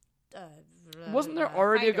Wasn't there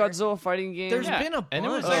already fighter. a Godzilla fighting game? There's Yeah, been a bunch. and it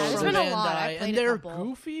was from actually- There's been a Bandai, lot. I played and a they're couple.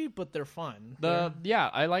 goofy, but they're fun.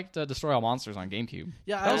 I liked Destroy All Monsters on GameCube.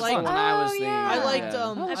 Yeah, That I was like. fun. When I was Oh, thinking, yeah. I liked. yeah.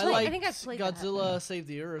 I I played- I liked think I played that. Godzilla Save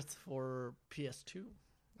the Earth for PS2.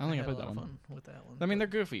 I don't think I had played a that lot of one. fun with that one. I mean, they're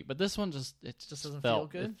goofy, but this one just doesn't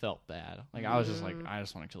felt feel good? It felt bad. Like I was just like, I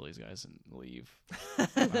just want to kill these guys and leave. All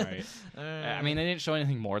right. I mean, they didn't show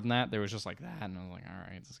anything more than that. There was just like that, and I was like,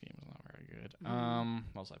 all right, this game is not very good.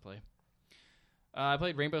 What else did I play? I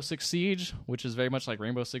played Rainbow Six Siege, which is very much like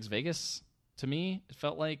Rainbow Six Vegas. To me, it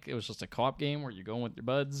felt like it was just a co-op game where you're going with your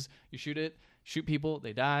buds, you shoot people,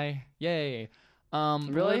 they die, yay.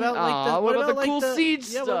 Really? about, like, Aw, the- what what about the about, cool like, the- siege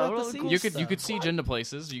yeah, what stuff? about What the about the siege cool You stuff? could siege into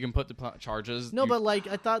places. You can put the charges. No, You- but like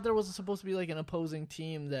I thought there was supposed to be like an opposing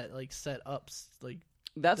team that like set up like.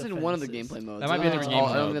 That's in one of the defenses. gameplay modes. That might I be don't the think game I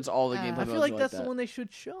don't mode. think that's all the gameplay I modes. I feel like are that's that. the one they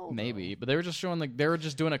should show. though. maybe, but they were just showing they were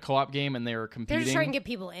just doing a co-op game and they were competing. They're just trying to get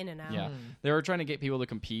people in and out. Yeah, they were trying to get people to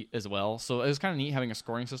compete as well. So it was kind of neat having a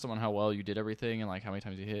scoring system on how well you did everything and like how many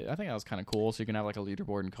times you hit. I think that was kind of cool. So you can have like a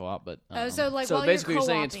leaderboard in co-op. But So like So while basically, you're you're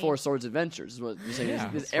saying it's co-oping- Four Swords Adventures. Is what you're saying?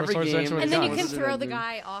 Yeah, Is it's every Four Swords game. Adventures and then you Four can Swords throw the Adventures.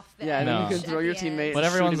 guy off the Yeah, and then then you you can can throw your at the end. teammate. but shoot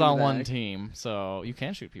everyone's him in on the one back. team, so you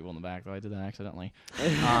can shoot people in the back. Though I did that accidentally.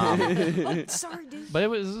 Sorry, dude. But it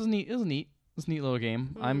was neat. It was neat. It's a neat little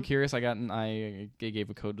game. I'm curious. I gave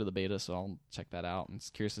a code to the beta, so I'll check that out. I'm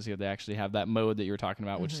just curious to see if they actually have that mode that you were talking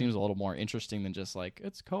about, which seems a little more interesting than just like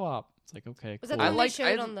it's co-op. It's like okay, Was that cool. the one like- they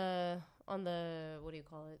showed I- on on the what do you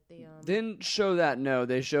call it? The They didn't show that. No,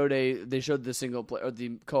 they showed the single play or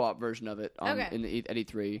the co-op version of it at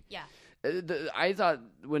E3. Yeah. I thought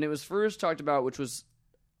when it was first talked about, which was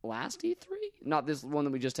last E3, not this one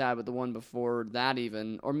that we just had, but the one before that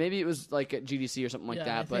even, or maybe it was like at GDC or something like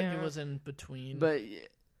that. I think it was in between. But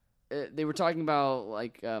they were talking about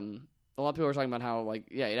like a lot of people were talking about how like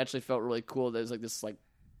it actually felt really cool. There's like this like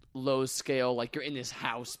low scale, like you're in this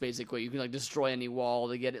house basically. You can like destroy any wall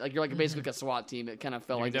to get it. Like you're like basically like a SWAT team. It kind of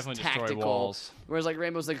felt like this tactical. Walls. Whereas like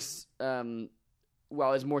Rainbow Six,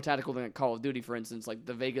 well, it's more tactical than Call of Duty, for instance. Like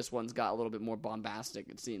the Vegas ones got a little bit more bombastic.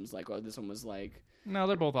 It seems like this one was like. No,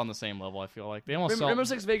 they're both on the same level. I feel like they almost. Rainbow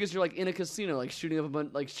Six Vegas, you're like in a casino, like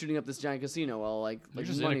shooting up this giant casino while like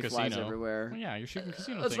money flies everywhere. Well, yeah, you're shooting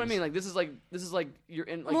casino. That's what I mean. Like this is like you're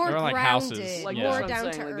in like more they're like grounded, houses. like Yeah. more that's what I'm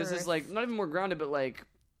down saying. to Like this earth. is like not even more grounded, but like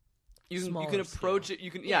you Smaller can approach scale. it.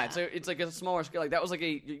 You can Yeah. it's like a smaller scale. Like that was like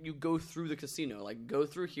you go through the casino. Like go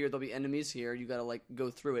through here. There'll be enemies here. You gotta like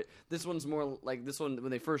go through it. This one's more like this one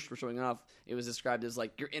when they first were showing off. It was described as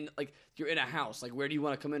like you're in a house. Like where do you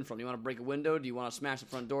want to come in from? Do you want to break a window? Do you want to smash the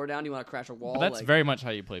front door down? Do you want to crash a wall? But that's like, very much how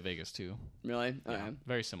you play Vegas too. really Yeah,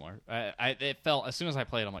 very similar. It felt as soon as I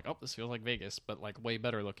played, I'm like, oh, this feels like Vegas, but like way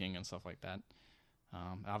better looking and stuff like that.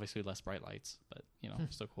 Obviously less bright lights, but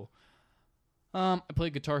still cool. I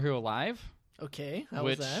played Guitar Hero Live. Okay, how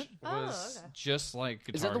which was that? was okay. just like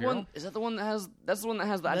Guitar Is that the Hero. one? Is that the one that has? That's the one that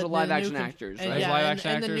has the actual The live new action con- actors, and right? There's yeah, live and-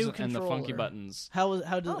 action and the actors new and the funky controller. buttons. How was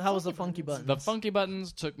the funky funky buttons. buttons? The funky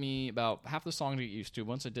buttons took me about half the song to get used to.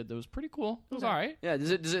 Once I did, that was pretty cool. It was all right. Yeah.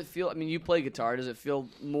 Does it feel? I mean, you play guitar. Does it feel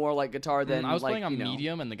more like guitar than? I was like, playing on you know-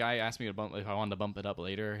 medium, and the guy asked me to bump if I wanted to bump it up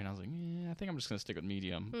later, and I was like, I think I'm just gonna stick with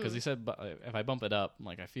medium because he said if I bump it up,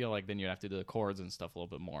 like I feel like then you'd have to do the chords and stuff a little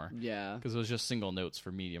bit more. Yeah. Because it was just single notes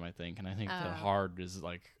for medium, I think, and I think the Oh. hard is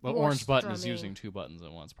like the More orange button is strumming. using two buttons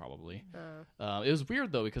at once, probably. Oh. It was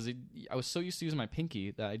weird though because I was so used to using my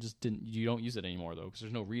pinky that I just didn't. You don't use it anymore though because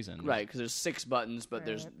there's no reason. Right, because there's 6 buttons, but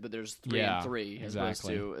there's three Yeah, and 3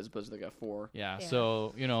 exactly. as opposed to like a 4. Yeah, Yeah.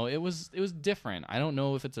 so it was different. I don't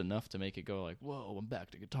know if it's enough to make it go like, whoa, I'm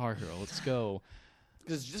back to Guitar Hero. Let's go.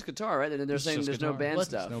 Because it's just guitar, right? They're It's saying just there's no guitar. band What-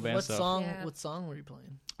 stuff. No band What stuff. song? Yeah. What song were you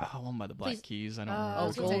playing? Oh, one by the Black Please- Keys. I don't I remember. Oh,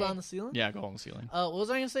 was gonna Gold say- on the Ceiling. Yeah, Gold on the Ceiling. What was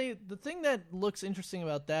I gonna say? The thing that looks interesting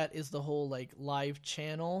about that is the whole like live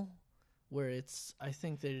channel, where it's. I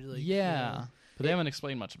think they like. Yeah, but they haven't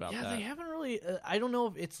explained much about Yeah, that. they haven't really. I don't know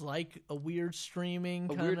if it's like a weird streaming,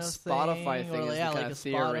 A kind weird of Spotify thing, thing or, is yeah, the kind like of a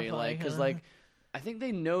theory. Spotify Like, because kinda- like, I think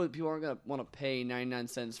they know that people aren't going to want to pay 99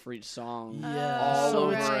 cents for each song. Yeah, All so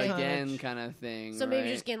over it's kinda- again kind of thing. So maybe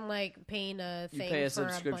right? just getting like paying a you thing pay a for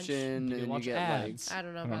subscription You and you watch get ads. I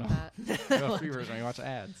don't know I don't about know. that. You have a free version. You watch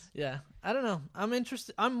ads. Yeah, I don't know. I'm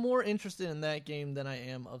interested. I'm more interested in that game than I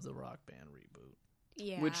am of the Rock Band reboot.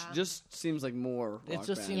 Yeah. which just seems like more. It Rock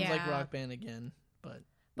just Band. seems like Yeah. Rock Band again, but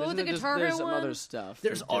But with the Isn't it Guitar there's Hero some one, other stuff.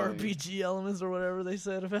 there's they're doing. RPG elements or whatever they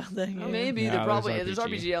said about that game. Maybe Yeah, there probably there's there's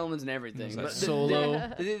RPG. RPG elements and everything. There's, like, But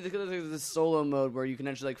solo. There's this solo mode where you can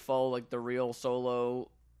actually like follow like the real solo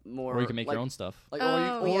more. Or you can make like, your own stuff. Like,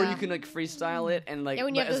 Oh, or yeah. you can like freestyle it and like. Yeah,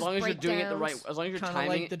 when you but have as those long as you're doing it the right, breakdowns. as long as you're Kind of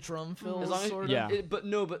timing like the it. drum fills, As long as, sort of. Yeah. but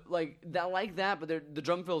like that, but the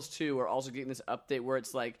drum fills too are also getting this update where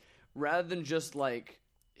it's like rather than just like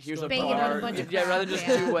here's a Bang it on a bar, bunch of yeah, rather than crap,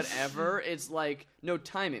 just yeah. do whatever, it's like no,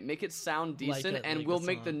 time it, make it sound decent, Like and a we'll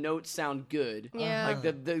make the song. notes sound good. Yeah. Like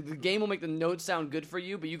the game will make the notes sound good for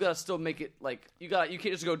you, but you gotta still make it like you can't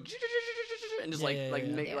just go and just Yeah,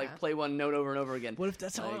 yeah. make Yeah. like play one note over and over again. What if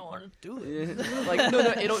that's how I Like- want to do it? Like no,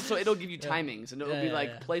 it'll give you timings and it'll Yeah, be yeah, like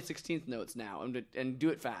yeah. play 16th notes now and do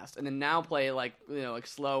it fast, and then now play like like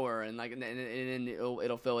slower and like and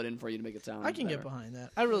it'll fill it in for you to make it sound. I can get better. behind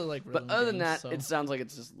that. I really like rhythm But other than games, that, so. it sounds like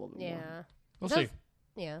it's just a little bit more. Yeah. We'll Does- see.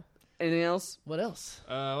 Yeah. Anything else? What else?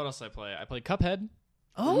 What else did I play? I played Cuphead.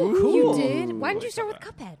 Oh, Ooh. cool. You did? Why didn't you Like start with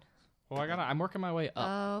Cuphead. Cuphead? Well, I'm working my way up.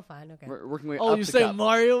 Oh, fine. Okay. We're working way Oh, up you to say cup.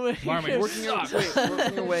 Mario Maker? Mario Maker.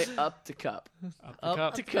 Working your way up to cup.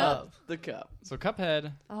 Up to Cup. cup. The cup. So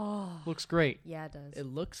Cuphead Oh, looks great, yeah, it does. It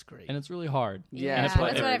looks great. and it's really hard. Yeah, And that's it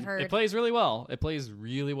what play- I've heard. It plays really well. It plays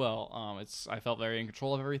really well. I felt very in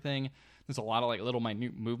control of everything. There's a lot of like little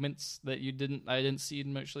minute movements that I didn't see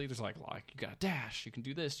initially. There's like you got to dash, you can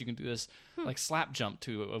do this, like slap jump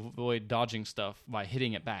to avoid dodging stuff by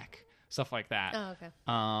hitting it back, stuff like that. Oh,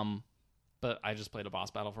 okay. But I just played a boss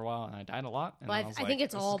battle for a while and I died a lot. And Well, I was I like, think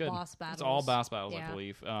it's this is all good. boss battles. It's all boss battles, Yeah. I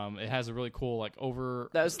believe. It has a really cool like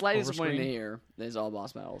That was slightly over disappointing to screen. hear. There's all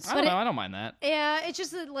boss battles. I don't know. I don't mind that. Yeah, it's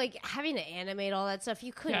just that, like having to animate all that stuff.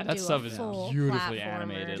 You couldn't Yeah, that do stuff a is full beautifully platformer.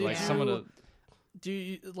 animated. Did Like some of you- the Do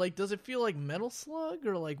you like? Does it feel like Metal Slug,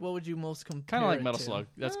 or like what would you most compare? Kind of like it Metal to? Slug.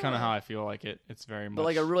 That's kind of how I feel like it. It's very much. But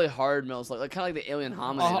like a really hard Metal Slug, like kind of like the Alien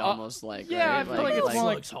Hominid, almost like. yeah, right? I feel like it's more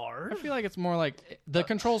like hard. I feel like it's more like the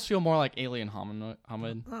controls feel more like Alien Hominid.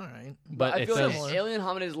 All right, But I it feel says like Alien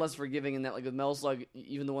Hominid is less forgiving in that, like with Metal Slug,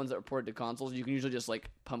 even the ones that were ported to consoles, you can usually just like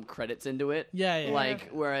pump credits into it. yeah. Like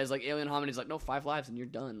whereas like Alien Hominid is like no 5 lives and you're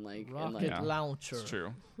done. Like and, Rocket like Yeah. launcher. it's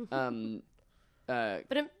true. But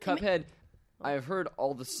Cuphead, I've heard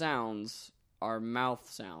all the sounds are mouth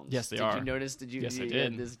sounds. Yes, they did are. Did you notice? Did you? Yes, I you-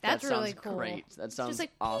 did. That's that really sounds cool. Great. That it's sounds just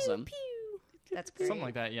like awesome. Pew, pew. That's great. Something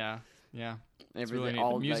like that. Yeah. Yeah. It's Everything, really neat.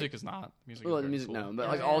 all The music like, is not. Music well, is the very music cool. no, but Yeah,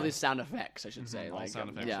 like yeah. all these sound effects, I should say. All Like sound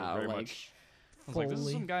effects yeah, were very like much. I was like, this is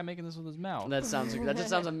Foley. some guy making this with his mouth. that just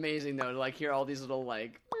sounds amazing though. To like hear all these little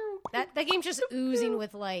like That game's just oozing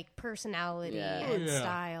with like personality Yeah. and Oh, yeah.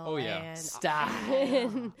 style. Oh, yeah. And,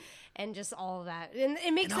 style. and just all of that. And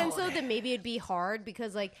it makes sense though that maybe it'd be hard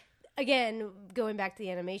because like again, going back to the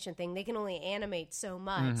animation thing, they can only animate so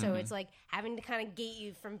much. So it's like having to kind of gate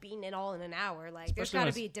you from beating it all in an hour. Like there's Especially got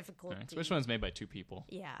when to be a it's- difficulty. Especially when it's made by 2 people.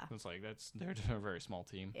 Yeah. It's like they're a very small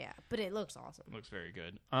team. Yeah, but it looks awesome. Looks very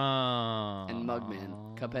good. and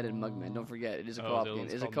Mugman, Cuphead and Mugman. Don't forget, it is a Oh, co-op the game.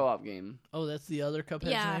 one's It's a called- co-op game. Oh, that's the other Cuphead's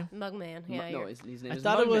Yeah, name. Mugman. Yeah, No, you're- his name I is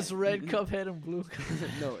thought it was Mugman. Red Cuphead and Blue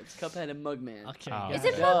Cuphead. No, it's Cuphead and Mugman. Okay, Oh. Is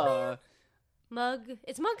it got Mugman? Duh. Mug.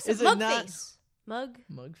 It's Mug. Is it Mug not- face. Mug.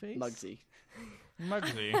 Mugface? Mugsy.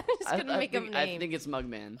 Mugsy. I'm just gonna make up a I name. think it's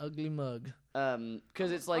Mugman. Ugly mug.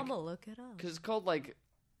 Because it's like I'm gonna look it up. because it's called like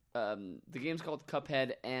the game's called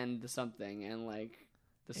Cuphead and the something and like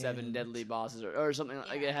the 7 And- deadly bosses or something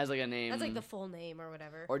like it has like a name. That's like the full name or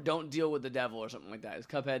whatever. or don't deal with the devil or something like that. It's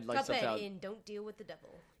Cuphead like stuff out. Cuphead in Don't Deal with the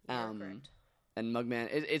Devil. You're correct. And Mugman,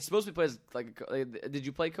 it's supposed to be played as like. Did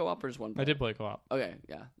you play co-op or just one? I player? did play co-op. Okay,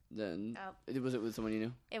 yeah. Then Oh. was it with someone you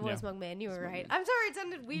knew? It was Yeah. Mugman. You were right. Mugman. I'm sorry, it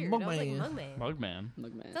sounded weird. I was like Mugman. Mugman. Mugman.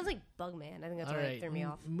 Mugman. Sounds like Bugman. I think that's All why it right, threw me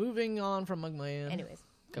off. moving on from Mugman. Anyways.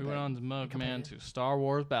 We went on to Mugman to Star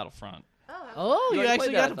Wars Battlefront. Oh, you You already actually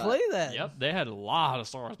played got that, to I thought. play that. Yep, they had a lot of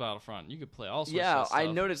Star Wars Battlefront. You could play all sorts Yeah, of stuff. I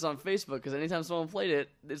noticed on Facebook because anytime someone played it,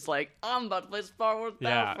 it's like I'm about to play Star Wars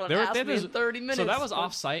Battlefront. they Ask had me in this- 30 minutes. So that was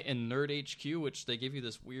off-site in Nerd HQ, which they give you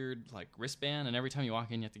this weird like wristband, and every time you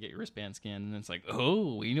walk in, you have to get your wristband scanned, and it's like,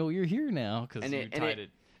 oh, we know you're here now because And you it- tied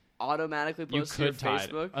it. Automatically You posted to your could tie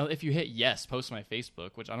it. Facebook. If you hit yes, post to my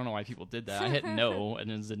Facebook, which I don't know why people did that. I hit no and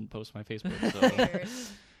then didn't post to my Facebook. So Weird.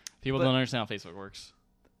 people But- don't understand how Facebook works.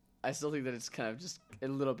 I still think that it's kind of just a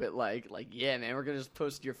little bit like yeah, man, we're gonna just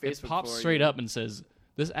post to your It Facebook. pops for straight you. up and says,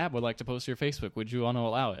 "This app would like to post to your Facebook. Would you want to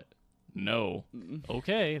allow it?" No.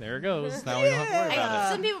 Okay, there it goes. Now we don't have to worry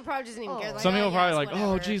about it. Some people probably just didn't even care. Like, Some people oh, probably yes, like, oh,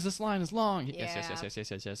 whatever. geez, this line is long. Yes,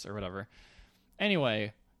 Yeah. yes, or whatever.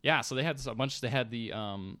 Anyway, yeah. So they had a bunch. They had the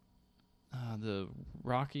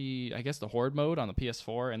Rocky, I guess the Horde mode on the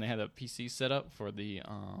PS4, and they had a PC set up for the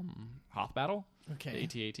Hoth battle, Okay.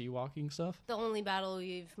 the AT-AT walking stuff. The only battle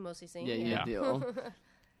you've mostly seen. Yeah, Yeah. deal.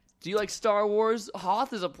 Do you like Star Wars?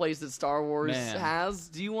 Hoth is a place that Star Wars Man. has.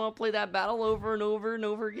 Do you want to play that battle over and over and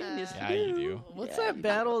over again? Yes, Yeah, you do. What's Yeah, that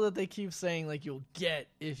battle that they keep saying like you'll get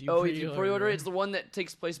if you Oh, if you pre-order it, it's the one that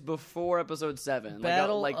takes place before Episode 7.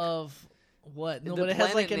 battle like of what? No, the but it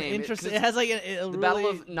has like planet an name, interest. 'cause It has like a the really Battle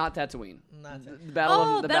of Not Tatooine. Not that- The battle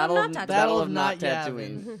Oh, of the Battle battle of of Not battle of Tatooine. Not Battle of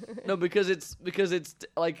Tatooine. No, because it's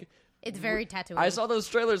like It's very tattooed. I saw those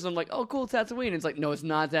trailers and I'm like, oh, cool, Tatooine. It's like, no, it's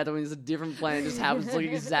not Tatooine. It's a different planet. It just happens to look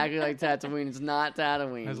exactly like Tatooine. It's not It has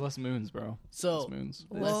Tatooine. less moons, bro. So Less moons.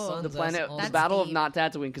 Whoa. The planet, all- the That's Battle of deep. Not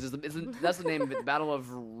Tatooine, because that's the name of it. The Battle of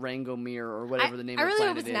Rangomir or whatever the name I of the really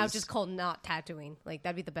hope planet it's now is. just called Not Tatooine. Like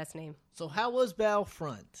that'd be the best name. So how was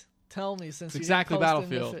Battlefront? Tell me, since It's you didn't exactly post it in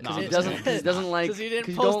Battlefield. the No, fa- I'm He just doesn't. kidding. He doesn't like. Because you didn't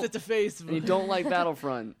 'cause post it to and Facebook. you don't like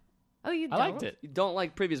Battlefront. Oh, you I don't? liked it. You don't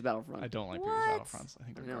like previous Battlefront. I don't like previous What? Battlefronts. I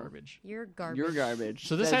think they're I know. garbage. You're garbage. You're garbage.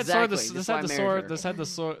 So this That's had sort of exactly. this That's had why I the married sort her. this had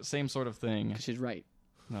the same sort of thing. She's right.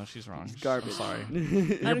 No, she's wrong. She's garbage. I'm sorry.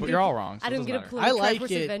 I don't You're all get- wrong. So I it don't doesn't get a matter. play. I like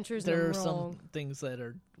Triforce it. Adventures, There are I'm some wrong. things that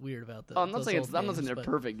are weird about that. Oh, I'm not saying I'm not saying they're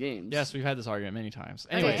perfect games. Yes, we've had this argument many times.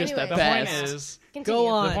 Okay, Anyway, just the at point best. is Continue. Go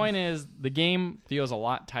on. the point is the game feels a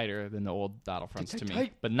lot tighter than the old Battlefronts to me,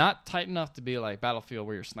 Tight. but not tight enough to be like Battlefield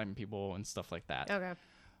where you're sniping people and stuff like that. Okay.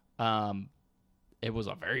 It was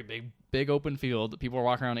a very big open field. People were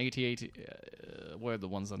walking around AT-AT. What are the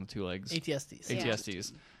ones on the two legs? ATSTs. Yeah.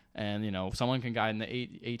 ATSTs. And, someone can guide in the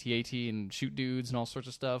AT-AT and shoot dudes and all sorts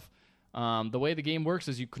of stuff. The way the game works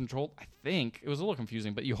is you control, I think, it was a little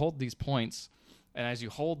confusing, but you hold these points, and as you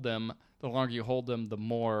hold them, the longer you hold them, the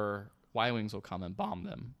more Y-Wings will come and bomb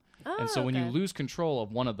them. Oh, and so when you okay. lose control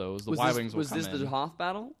of one of those, the Was Y-Wings will this, come was in. this the Hoth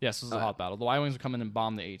battle? Yes, this is a Okay. hot battle. The Y-Wings will come in and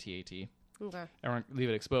bomb the AT-AT. Okay. and leave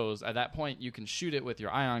it exposed. At that point, you can shoot it with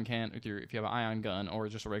your ion can, if you have an ion gun or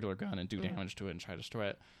just a regular gun, and do damage to it and try to destroy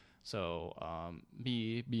it. So,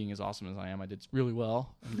 me being as awesome as I am, I did really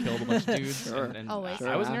well and killed a bunch of dudes. And Always.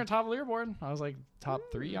 I was near top leaderboard. I was like top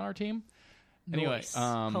 3 on our team. Anyway, Nice.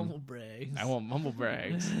 Humble brags. I won't humble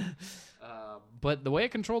brags. But the way it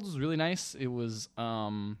controlled was really nice. It was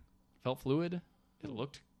felt fluid. It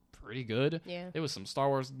looked pretty good. Yeah. It was some Star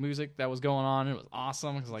Wars music that was going on. It was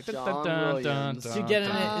awesome. It was like dun, dun, John dun, dun, Williams. Did you get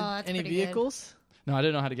that's any pretty good. vehicles? No, I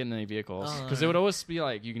didn't know how to get in any vehicles Oh, because it would always be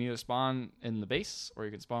like you can either spawn in the base or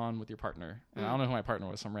you can spawn with your partner. And I don't know who my partner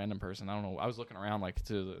was, some random person. I don't know. I was looking around like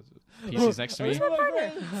to the PCs next to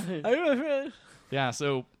me. Yeah,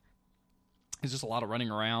 so it's just a lot of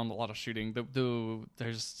running around, a lot of shooting.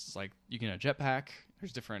 There's like you can get a jetpack.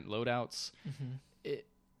 There's different loadouts. It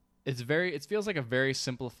feels like a very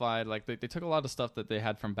simplified. Like they took a lot of stuff that they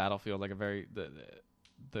had from Battlefield, like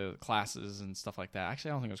the classes and stuff like that.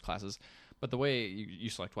 Actually, I don't think it was classes, but the way you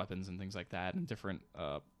select weapons and things like that, and different.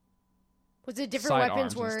 Was it different Side weapons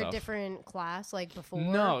arms and were a stuff. different class like before?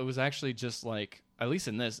 No, it was actually just like at least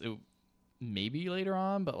in this. Maybe later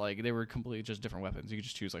on, but like they were completely just different weapons. You could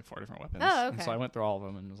just choose like 4 different weapons. Oh, And okay. so I went through all of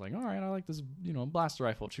them and was like, all right, I like this, blaster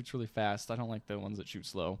rifle. It shoots really fast. I don't like the ones that shoot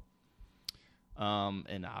slow.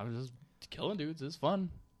 And I was just killing dudes. It was fun.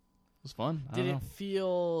 I Did don't it know.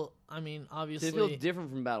 feel? I mean, obviously, Did it feel different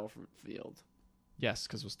from Battlefield? Yes,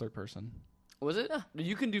 because it was third person. Was it?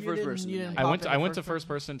 You can do You first didn't- person. you didn't I pop went. in I the went to first first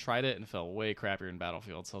person, tried it, and felt way crappier in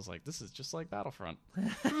Battlefield. So I was like, "This is just like Battlefront."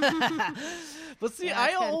 But see, Yeah, I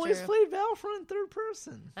that's kinda always true. played Battlefront in third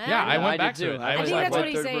person. Yeah, I I went did back too. to it. I I was think like, that's what what,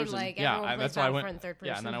 he's third saying. person? Like, Yeah, everyone plays that's why I went. Battlefront third person.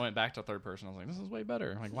 Yeah, and then I went back to third person. I was like, "This is way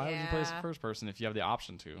better. Like, why would you play this Yeah. first person if you have the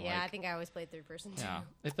option to?" Yeah, I Like, think I always played third person too. yeah,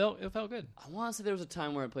 it felt good. I want to say there was a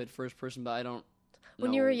time where I played first person, but I don't.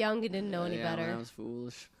 When know. you were young and didn't know any Yeah, when I better. was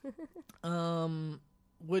foolish.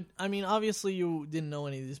 Obviously you didn't know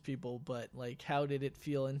any of these people, but like, how did it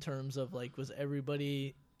feel in terms of like, was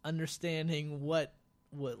everybody understanding what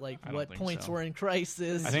I don't think points so. were in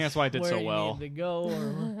crisis? I think that's why I did where so you well. needed to go,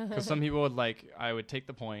 or Because some people would I would take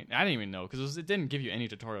the point. I didn't even know because it didn't give you any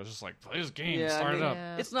tutorials. Just like play this game, Yeah, I start mean, it up.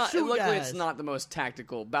 Yeah. It's not. Shoot Luckily, guys. it's not the most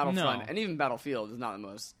tactical. Battlefront No. and even Battlefield is not the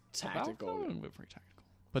most tactical. Battlefield was pretty tactical,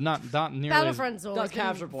 but not nearly. Battlefront's always Not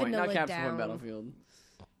capture been point. Not vanilla capture point. down. Battlefield.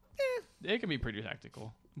 It can be pretty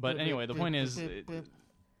tactical, but anyway, the point is,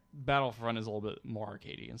 Battlefront is a little bit more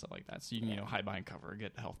arcadey and stuff like that. So you can hide behind cover,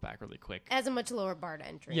 get health back really quick. Has a much lower bar to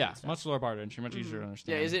entry. Yeah, and stuff. much lower bar to entry, much easier to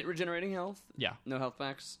understand. Yeah, is it regenerating health? Yeah, No health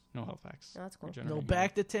packs. no health packs. Oh, that's cool. no Regenerating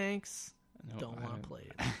back to tanks. health. No, Don't I want to didn't- play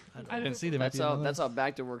it. I didn't see them. That's how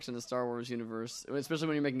Bacta works in the Star Wars universe. Especially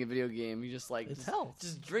when you're making a video game, you just It's health.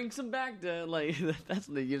 Just drink some Bacta. Like that's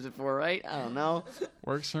what they use it for, right? I don't know.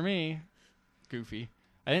 Works for me. Goofy.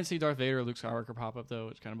 I didn't see Darth Vader or Luke Skywalker pop up though,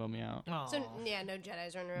 which kind of bummed me out. Aw. So yeah, no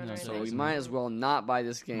Jedi's running around. No or So anything. we might as well not buy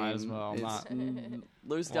this game. Might as well It's, not. Luke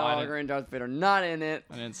Well, I Skywalker and Darth Vader not in it.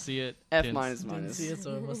 I didn't see it. F Didn't- minus Didn't minus. see it,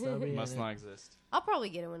 so it must not be. Must in not it. exist. I'll probably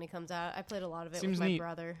get it when it comes out. I played a lot of it Seems with my neat.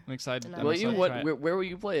 brother I'm excited. And I'm I Well, was you excited what? to try it. Where will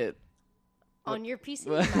you play it? on your PC.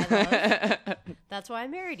 My love. That's why I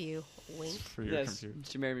married you. Wink. For your Yes, computer.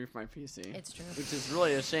 she married me for my PC. It's true. Which is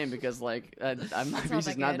really a shame because my It's not PC's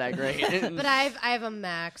that not good. that great. But I have a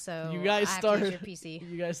Mac, so You guys I have to use started. your PC.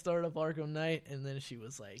 You guys started up Arkham Knight, and then she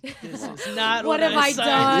was like, "This is not What what have I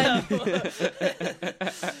signed done?" up."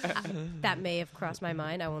 That may have crossed my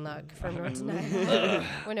mind. I will not confirm nor deny.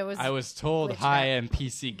 When it was, I was told glitched high-end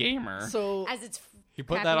PC gamer. So as it's He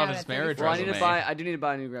put crapping that on out his at marriage 34. resume. I do need to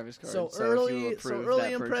buy a new graphics card. So if you early approve early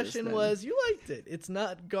that impression purchase, then- was you liked it. It's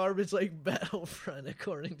not garbage like Battlefront,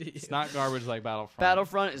 according to you. It's not garbage like Battlefront.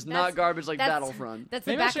 Battlefront is That's- not garbage like that's- Battlefront. That's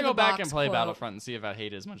the Maybe back I should of go the back box and play quote. Battlefront and see if I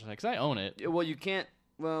hate it as much as because I own it. Well, you can't.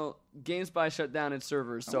 Well, GameSpy shut down its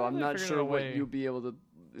servers, so wonder I'm if they not figured sure out a what way. you'll be able to,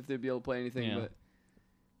 if they'll be able to play anything. Yeah. But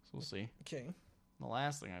So we'll see. Okay, The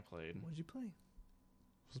last thing I played what'd you play?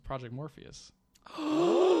 was Project Morpheus.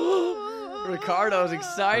 Ricardo's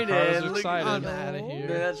excited. Ricardo's Look- excited. I'm out of Yeah, here.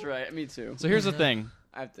 that's right. Me too. So here's the thing.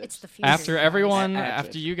 I have to. It's the future. After guys. everyone, Active.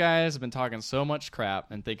 after you guys have been talking so much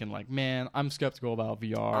crap and thinking like, man, I'm skeptical about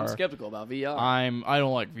VR. I'm skeptical about VR. I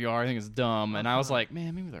don't like VR. I think it's dumb. And I was like,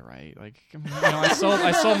 man, maybe they're right. Like, I mean, I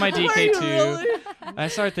sold my Were you DK2. really? I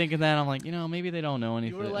started thinking that. I'm like, maybe they don't know You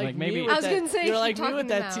anything. were like, maybe me with I was that, gonna say, you were like me talking with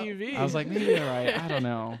that about- TV. I was like, maybe they're right. I don't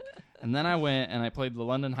know. And then I went and I played the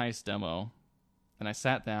London Heist demo. And I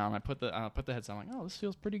sat down. I put the headset. I'm like, oh, this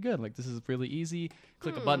feels pretty good. Like this is really easy.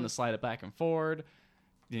 Click a button to slide it back and forward.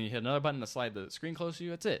 Then you hit another button to slide the screen close to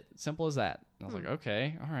you. That's it. Simple as that. And I was like,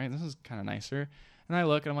 okay, all right, this is kind of nicer. And And I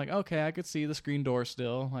look, and I'm like, okay, I could see the screen door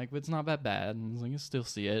still. Like, it's not that bad. And I was like, you still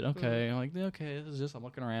see it. Okay. I'm like, okay, this is just, I'm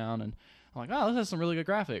looking around, and I'm like, oh, this has some really good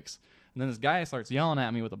graphics. And then this guy starts yelling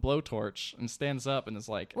at me with a blowtorch and stands up and is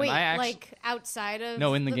like, Wait, and I actually, like outside of?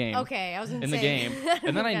 No, in the game. Okay, I was gonna in the say. game.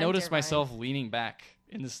 And then I That's noticed terrifying. myself leaning back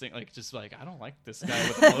in this thing, like, just like, I don't like this guy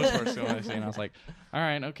with the blowtorch going at me. And I was like, all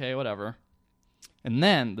right, okay, whatever. And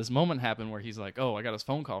then this moment happened where he's like, oh, I got his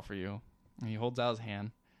phone call for you. And he holds out his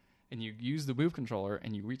hand, and you use the move controller,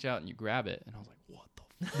 and you reach out and you grab it. And I was like, what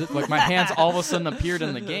the f-? Like, my hands all of a sudden appeared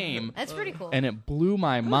in the game. That's pretty cool. And it blew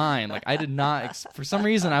my mind. Like, I did not, for some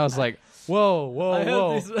reason, I was like, whoa, whoa,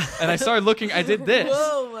 whoa. And I started looking, I did this.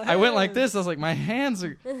 Whoa, I went like this. I was like, my hands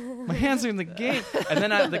are in the game. And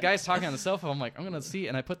then the guy's talking on the cell phone. I'm like, I'm going to see.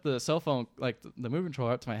 And I put the cell phone, like the move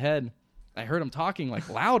controller up to my head. I heard him talking like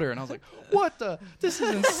louder. And I was like, what the? This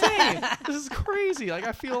is insane. This is crazy. Like,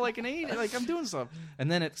 I feel like an idiot. Like, I'm doing stuff. And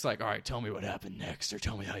then it's like, all right, tell me what happened next. Or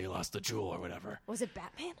tell me how you lost the jewel or whatever. Was it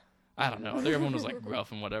Batman? I don't know. I think everyone was like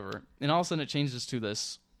gruff and whatever. And all of a sudden it changes to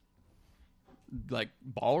this like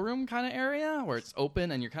ballroom kind of area where it's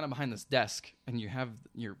open and you're kind of behind this desk and you have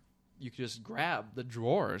you can just grab the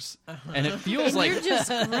drawers and it feels like You're just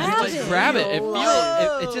you just grab it.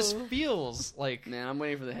 It just feels like Man, I'm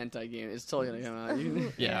waiting for the hentai game. It's totally gonna come out.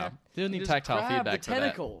 You yeah. They need just tactile grab feedback the for that.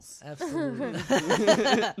 tentacles.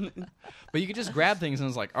 Absolutely. But you could just grab things and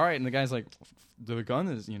it's like, all right, and the guy's like, the gun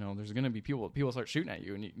is, there's gonna be people start shooting at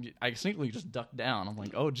you, and I sneakily just ducked down. I'm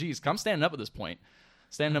like, oh geez, I'm standing up at this point,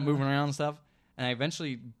 standing up, moving around and stuff, and I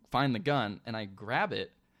eventually find the gun and I grab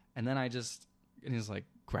it, and then and he's like,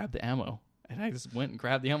 grab the ammo. And I just went and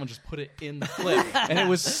grabbed the ammo and just put it in the clip. And it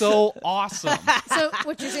was so awesome. So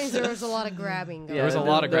what you're saying is there was a lot of grabbing going There was a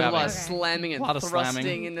lot of There's a lot grabbing. of slamming and A lot of thrusting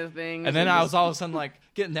slamming. into things. And then I was all of a sudden like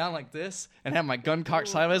getting down like this and had my gun cocked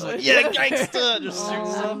sideways like, yeah, gangsta! Just shooting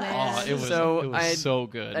stuff. man. Oh, it was So so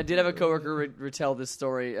good. I did have a coworker retell this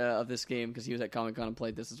story of this game because he was at Comic-Con and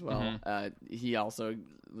played this as well. Mm-hmm. He also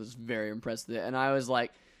was very impressed with it. And I was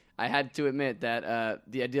like, I had to admit that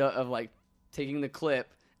the idea of like taking the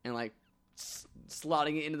clip and like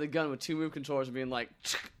slotting it into the gun with two move controllers and being like,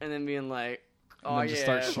 and then being like, oh and then just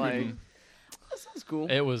start yeah, shooting. like, that sounds cool.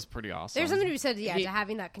 It was pretty awesome. There's something to be said, to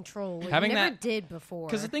having that control. Which Having you never that- did before.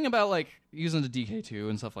 Because the thing about like using the DK2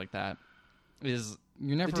 and stuff like that is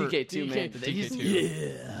you're never The DK2, man. The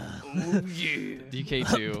DK2.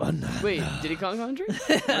 DK2. Wait, Diddy Kong Country?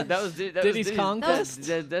 That was Diddy's Kong Quest.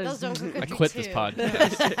 Those don't I quit this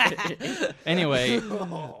podcast.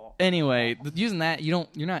 Anyway, using that, you're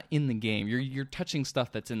not in the game. You're touching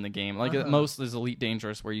stuff that's in the game. Like at most, there's Elite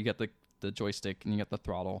Dangerous where you get the joystick and you get the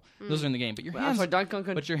throttle. Those are in the game, but your I'm hands, sorry, Donkey Kong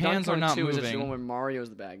Country. but your hands are not 2 is actually the moving. one where Mario's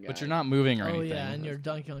the bad guy. But you're not moving or Oh anything. yeah, and you're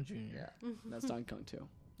Donkey Kong Jr. That's Donkey Kong 2.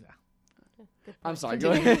 Good I'm point. sorry.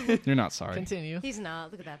 Go ahead. You're not sorry. Continue. He's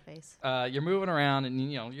not. Look at that face. You're moving around,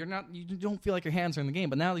 and you don't feel like your hands are in the game.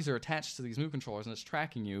 But now these are attached to these move controllers, and it's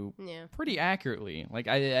tracking you Yeah. pretty accurately. Like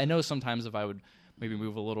I know sometimes if I would maybe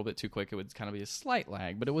move a little bit too quick, it would kind of be a slight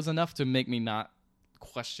lag. But it was enough to make me not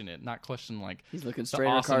question it, not question like He's looking the straight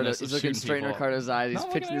in Ricardo. awesomeness He's of looking shooting straight in people. Ricardo's eyes. He's Not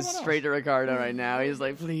looking pitching at this anyone straight to Ricardo right now. He's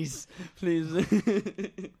like, please.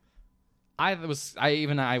 I was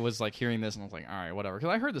like hearing this and I was like, all right, whatever, because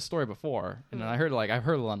I heard the story before, and then I've heard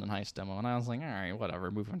the London Heist demo, and I was like, all right, whatever,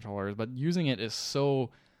 move controllers. But using it is so,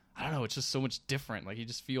 I don't know, it's just so much different. Like you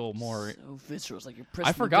just feel more. So visceral. It's like you're pressing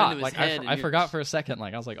I forgot, the gun to his like head I and you're- forgot for a second.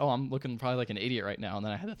 Like I was like, oh, I'm looking probably like an idiot right now, and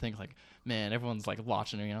then I had to think like, man, everyone's like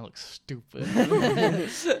watching me, and I look stupid.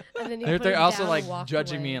 And then you They're, put they're him also down like and walk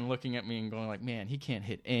judging away. me and looking at me and going like, man, he can't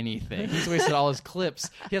hit anything. He's wasted all his clips.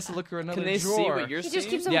 He has to look for another Can they drawer. see what you're He seeing? just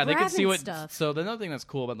keeps on Yeah, they can grabbing see what. stuff. So the another thing that's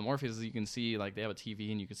cool about the Morpheus is you can see like they have a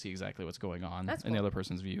TV and you can see exactly what's going on That's in the cool. other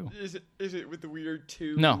person's view. Is it with the weird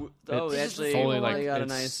two? No, Oh, it's they just actually fully single like one. they got a it's,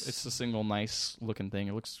 nice. it's a single nice looking thing.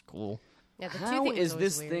 It looks cool. Yeah, the two How things is always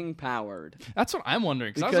this weird. thing powered? That's what I'm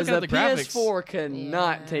wondering because I Because was looking the at the graphics. PS4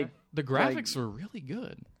 cannot Yeah. take. The graphics were really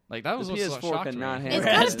good. Like that was The what PS4 shocked cannot me. handle It's it.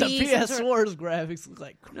 gotta Whereas the be some sort PS4's graphics look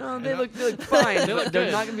like crap. No, they look fine. They look but they're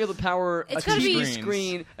good. not gonna be able to power It's a gotta TV be-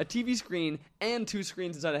 screen, a TV screen, and two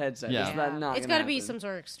screens inside a headset. Yeah. It's not It's got to be some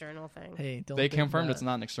sort of external thing. Hey, don't They think confirmed that. it's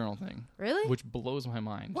not an external thing, Really? which blows my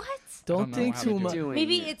mind. What? Don't don't know think how too they do much. it. Doing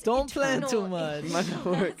Maybe it. it's Don't plan eternal. too much. Might not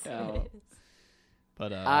work That's what out. it is.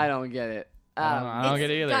 But I don't get it. I don't get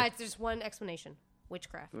it either. Guys, there's one explanation.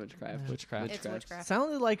 Witchcraft. Witchcraft. Witchcraft. It's witchcraft.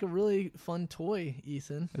 Sounded like a really fun toy,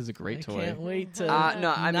 Ethan. This is a great I toy. can't wait to No,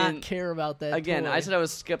 I not mean, care about that. Again, toy. I said I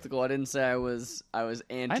was skeptical. I didn't say I was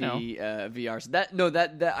anti VR. So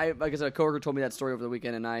that I like I said, a coworker told me that story over the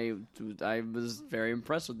weekend, and I was very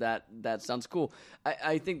impressed with that. That sounds cool.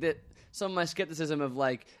 I think that some of my skepticism of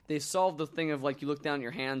like they solved the thing of like you look down at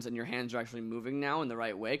your hands and your hands are actually moving now in the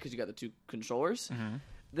right way because you got the 2 controllers.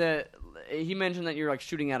 He mentioned that you're like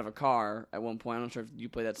shooting out of a car at one point. I'm not sure if you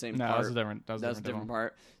play that same part. That was a different. That was a different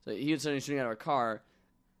part. So he was shooting out of a car,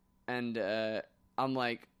 and I'm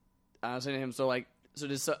like, I was saying to him,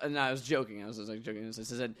 and I was joking. I was like joking. I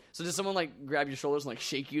said, so does someone like grab your shoulders and like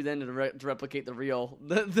shake you then to replicate the real,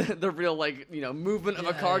 the real like movement of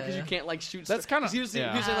a car because you can't like shoot. That's kind of. He was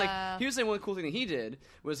saying one cool thing that he did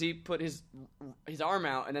was he put his arm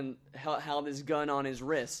out and then held his gun on his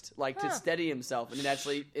wrist like to steady himself, and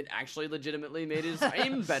it actually legitimately made his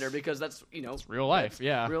aim better because that's it's real life.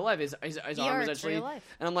 Yeah, real life. His arm was actually. Real life.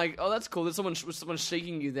 And I'm like, oh, that's cool. Someone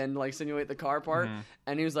shaking you then to like simulate the car part,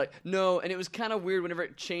 and he was like, no, and it was kind of weird whenever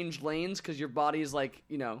it changed lanes because your body is like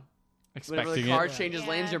whenever the car changes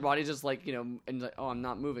lanes, your body's just like and like, oh, I'm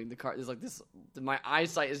not moving. The car is like this. My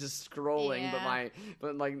eyesight is just scrolling,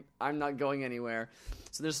 but like I'm not going anywhere.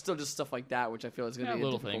 So there's still just stuff like that, which I feel is going to be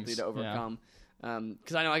a difficulty to overcome.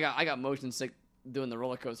 Because I know I got motion sick doing the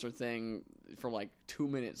roller coaster thing for like 2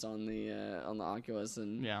 minutes on the Oculus,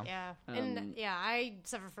 and I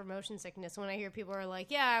suffer from motion sickness when I hear people are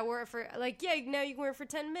like, I wear it for now you can wear it for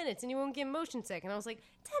 10 minutes and you won't get motion sick, and I was like,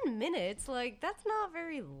 10 minutes, like that's not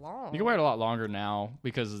very long. You can wear it a lot longer now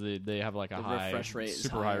because they have like a high refresh rate,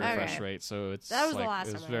 super high refresh rate, so it's that was like, the last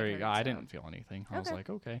it was time very. I didn't feel anything. I was like,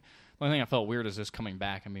 okay. The only thing I felt weird is just coming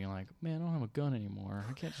back and being like, man, I don't have a gun anymore.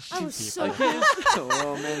 I can't just shoot people.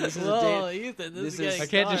 Oh man, this is Ethan, I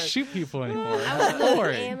can't just shoot people anymore. I was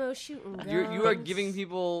boring. ammo shooting guns. You are giving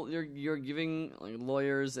people, you're giving like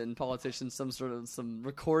lawyers and politicians some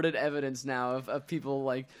recorded evidence now of people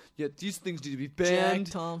like, these things need to be banned.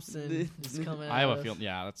 Jack Thompson is coming out. I have a feeling,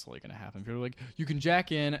 that's totally gonna happen. People are like, you can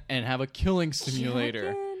jack in and have a killing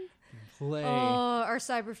simulator. Play. Oh, our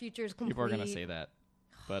cyber future is complete. People are gonna say that,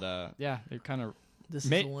 but it kind of. This is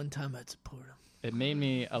the one time I'd support him. It made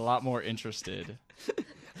me a lot more interested.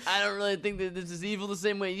 I don't really think that this is evil the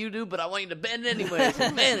same way you do, but I want you to ban it anyway.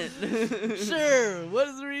 So ban it. Sure. What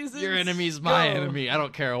is the reason? Your enemy's my enemy. I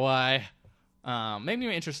don't care why. Made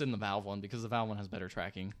me interested in the Valve one because the Valve one has better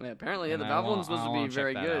tracking. Yeah, apparently, the Valve one's supposed to be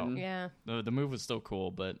very good. Out. Yeah. The move was still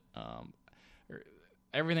cool, but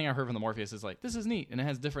everything I heard from the Morpheus is like, this is neat, and it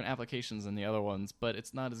has different applications than the other ones, but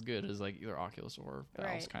it's not as good as like either Oculus or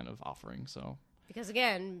Valve's kind of offering. So. Because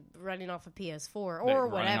again, running off a PS4 or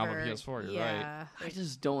running whatever. Off a PS4, you're right. I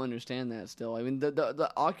just don't understand that still. I mean,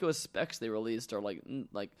 the Oculus specs they released are like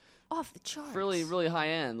off the charts. Really, really high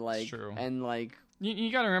end. Like, true. And like,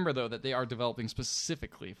 you got to remember though that they are developing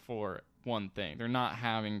specifically for one thing. They're not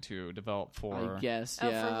having to develop for. I guess,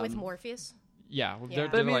 with Morpheus. Yeah, Yeah.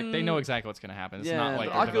 they're like they know exactly what's going to happen. It's not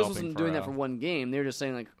like Oculus wasn't doing that for one game. They were just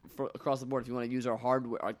saying like across the board, if you want to use our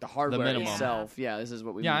hardware, like the hardware itself, this is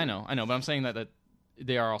what we. Yeah, I know, but I'm saying that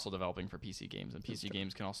they are also developing for PC games, and PC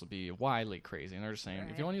games can also be wildly crazy. And they're just saying,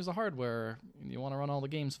 if you want to use the hardware and you want to run all the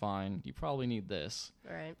games fine, you probably need this.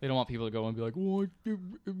 Right. They don't want people to go and be like, well, it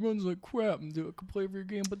runs like crap, and I can play every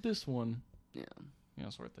game but this one. Yeah.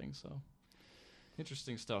 Sort of thing. So,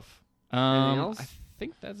 interesting stuff. Anything else? I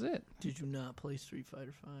think that's it. Did you not play Street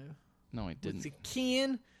Fighter 5? No, I didn't.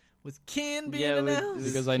 With Ken being announced?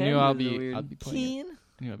 Because I knew I'd be playing Ken?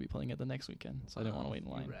 I knew I'd be playing it the next weekend, so I didn't want to wait in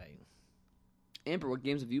line. Right. Amber, what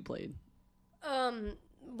games have you played?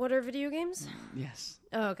 What are video games? Yes.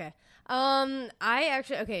 Oh, okay.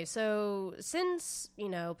 So since,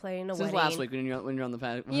 planning a wedding. Since last week when you're on the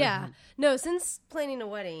pad. Yeah. No, since planning a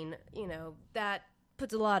wedding, that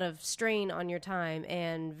puts a lot of strain on your time,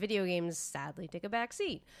 and video games sadly take a back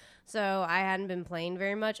seat. So I hadn't been playing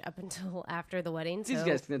very much up until after the wedding. These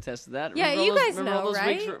guys can attest to that. Yeah, remember you guys remember know, all those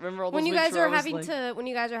right? Weeks, remember all those when you weeks guys where are I was having when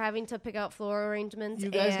you guys are having to pick out floor arrangements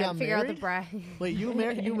You guys and got figure out married? the bride. Wait, you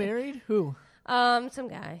married? Who? Some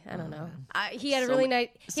guy. I don't know. He had a really nice.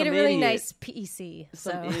 He had a some really idiot. nice PC.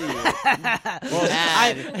 So Some idiot.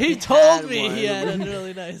 He Had told me one. he had a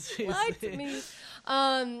really nice lied to me.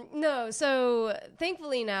 No, so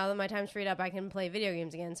thankfully now that my time's freed up, I can play video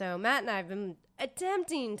games again. So Matt and I have been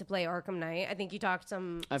attempting to play Arkham Knight. I think you talked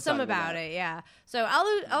some about it, yeah. So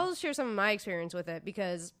I'll share some of my experience with it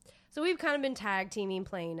because we've kind of been tag teaming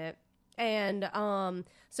playing it, and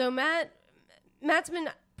so Matt's been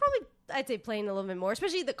probably I'd say playing a little bit more,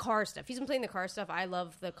 especially the car stuff. He's been playing the car stuff. I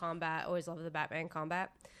love the combat. Always love the Batman combat.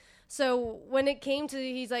 So when it came to,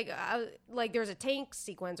 he's like there was a tank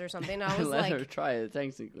sequence or something. I was Let like, her try the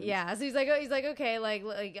tank sequence. yeah. So he's like, okay,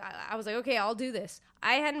 I was like, okay, I'll do this.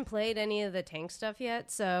 I hadn't played any of the tank stuff yet,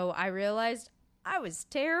 so I realized I was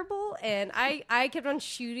terrible, and I kept on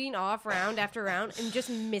shooting off round after round and just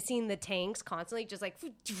missing the tanks constantly, just like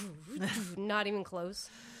not even close.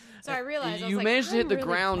 So I realized I was You like, managed to hit I'm the really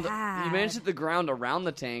ground. bad. You managed to hit the ground around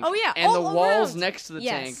the tank. Oh, yeah, and the all walls around. next to the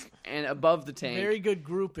Yes. tank and above the tank. Very good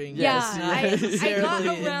grouping. Yeah, Yes. Not I got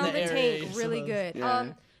necessarily in around the area tank really yourself. good.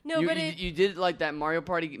 Yeah. No, you, but you, it you did like that Mario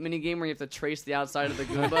Party mini game where you have to trace the outside of the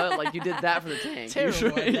Goomba. Like you did that for the tank.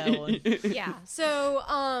 Terrible at that one. yeah. So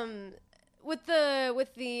with the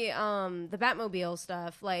Batmobile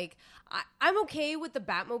stuff, like I'm okay with the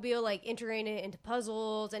Batmobile, like integrating it into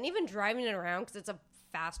puzzles and even driving it around because it's a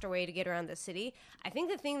faster way to get around the city. I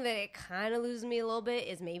think the thing that it kind of loses me a little bit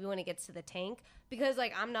is maybe when it gets to the tank because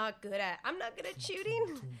like I'm not good at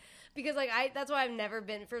shooting. Because like that's why I've never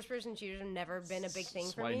been first person shooters have never been a big thing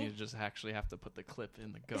That's for why me. you just actually have to put the clip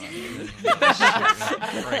in the gun.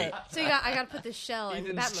 Great. So I got to put the shell in the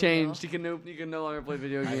Ethan's Batmobile. changed. You can no longer play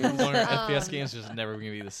video games. FPS games just never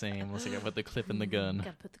gonna be the same unless I put the clip in the gun.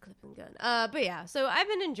 Gotta put the clip in the gun. But yeah, so I've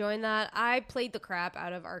been enjoying that. I played the crap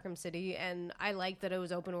out of Arkham City, and I liked that it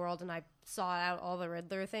was open world, and I sought out all the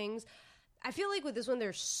Riddler things. I feel like with this one,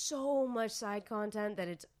 there's so much side content that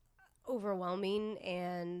it's overwhelming.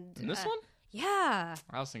 And In this one? yeah.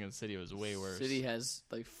 I was thinking the city was way worse. City has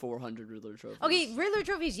like 400 Riddler trophies. Okay, Riddler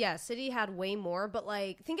trophies, yes. City had way more, but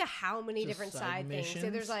like, think of how many Just different side side things. So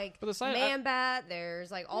missions? there's like But the side- Man-Bat, there's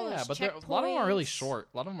like all yeah, those but checkpoints. a lot of them are really short.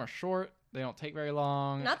 A lot of them are short. They don't take very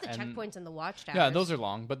long. Not the and- checkpoints in the Watchtowers. Yeah, those are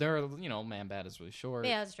long, but they're Man-Bat is really short.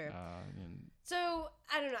 Yeah, that's true. And So,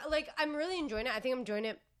 I don't know. Like, I'm really enjoying it. I think I'm enjoying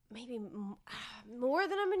it maybe more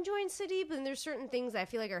than I'm enjoying City, but then there's certain things that I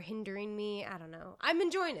feel like are hindering me. I don't know. I'm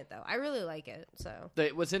enjoying it, though. I really like it, so.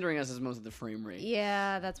 What's hindering us is mostly the frame rate.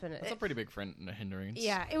 Yeah, that's been it. that's a pretty big hindrance.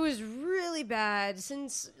 Yeah, it was really bad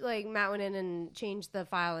since, like, Matt went in and changed the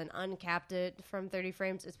file and uncapped it from 30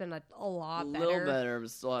 frames. It's been a lot A better. little better, but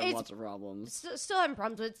still having It's- lots of problems. Still having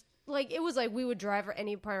problems, but it's, like, it was like we would drive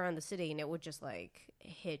any part around the city and it would just, like,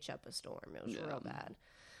 hitch up a storm. It was real bad.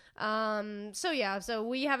 So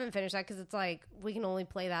we haven't finished that because it's like we can only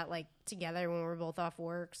play that like together when we're both off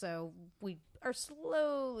work, so we are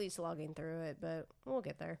slowly slogging through it, but we'll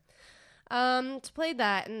get there. To play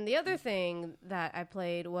that, and the other thing that I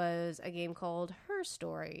played was a game called Her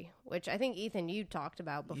Story, which I think Ethan you talked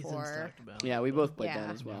about before. Ethan's talked about. Yeah, we both played Yeah.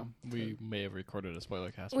 that as well. We may have recorded a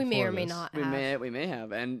spoiler cast. We may before or may this. not We have. may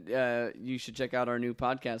have, and you should check out our new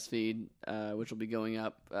podcast feed, which will be going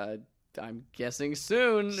up. I'm guessing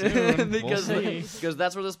soon, because We'll see. because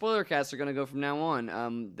that's where the spoiler casts are going to go from now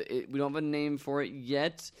on. We don't have a name for it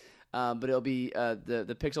yet, but it'll be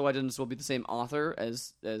the Pixel Legends will be the same author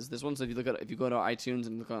as this one. So if you go to iTunes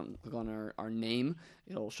and click on our name,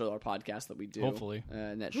 it'll show our podcast that we do. Hopefully.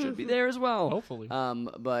 And that should be there as well. Hopefully.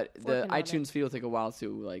 But the Working on iTunes feed will take a while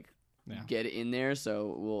to Yeah. get it in there.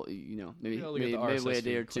 So we'll maybe Yeah, look at the wait a RSS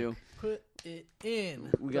day or feed, two. Put it in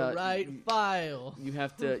We the got- right file. You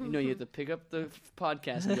have to, you have to pick up the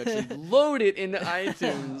podcast and you actually load it into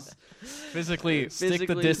iTunes. Physically stick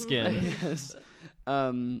the disc in. Yes.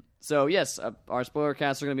 So yes, our spoiler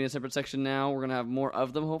casts are going to be in a separate section now. We're going to have more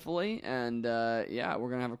of them, hopefully, and we're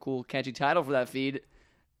going to have a cool, catchy title for that feed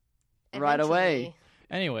right away. Eventually.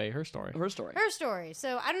 Anyway, Her Story. Her story. Her Story.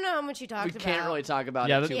 So I don't know how much you talked We about. can't really talk about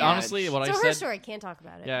Yeah, it too much. honestly, what So I Her said. Story, can't talk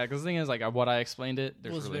about it. Yeah, because the thing is, like, what I explained it,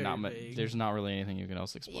 Was there's really very not vague. there's not really anything you can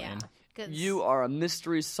else explain. Yeah. 'Cause You are a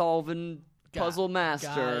mystery solving puzzle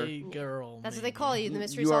master. Guy, girl. that's what maybe. they call you, the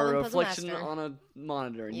mystery You are solving a puzzle reflection master. on a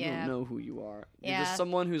monitor, and you Yeah. don't know who you are. You're Yeah. just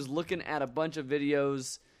someone who's looking at a bunch of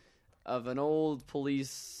videos of an old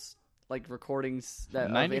police recordings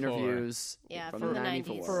of 94. interviews. Yeah, from from the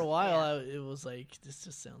 94. 90s. For a while, Yeah. it was like, this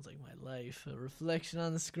just sounds like my life. A reflection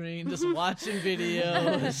on the screen, just watching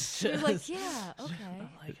videos. You're just- like, yeah, okay. I'm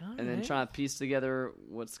like, all And then right. trying to piece together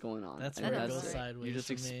what's going on. That's And where it That's goes it. sideways You're just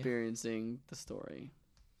for me. experiencing the story,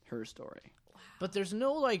 her story. But there's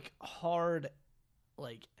no like hard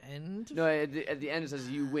end. No, at the end it says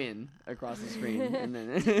you win across the screen, and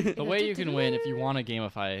then The way you can win if you want to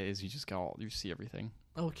gamify it is you just you see everything.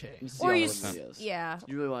 Okay. you see Or all you, the s- videos. yeah.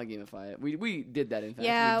 You really want to gamify it. We did that in fact.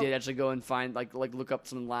 Yeah. We did actually go and find like look up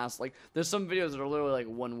some last there's some videos that are literally like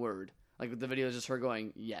one word. Like the video is just her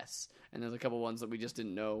going yes, and there's a couple ones that we just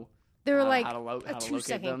didn't know. They were how like to a locate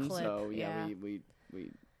 2-second them. clip. So yeah. we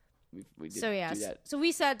did So yeah, do that. so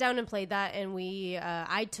we sat down and played that, and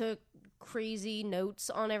I took crazy notes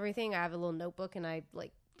on everything. I have a little notebook, and I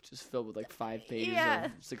Just filled with like 5 pages Yeah.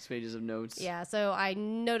 of 6 pages of notes. yeah. So I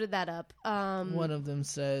noted that up. One of them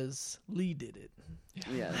says, Lee did it.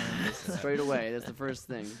 Yeah, straight away. That's the first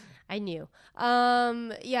thing. I knew.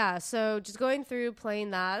 Yeah. So just going through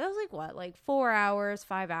playing that, that was like 4 hours,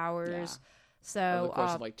 5 hours. Over So the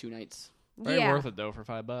course of like 2 nights. Very yeah. worth it though for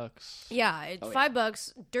 $5. Yeah, it's Oh, yeah.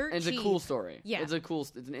 $5, dirt And it's cheap. a cool story. Yeah. It's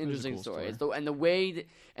an interesting cool story. story. And the way that,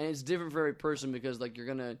 and it's different for every person because like you're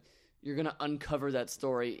gonna uncover that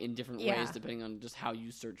story in different Yeah. ways depending on just how you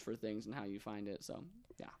search for things and how you find it. So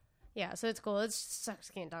yeah. Yeah, so it's cool. It sucks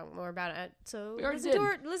can't talk more about it. So We already listen did. to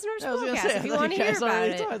our listeners' I was gonna podcast say, if you I want to think hear guys about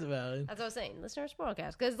already it. talked about it. That's what I was saying. Listen to our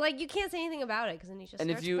podcast because like you can't say anything about it because then you just And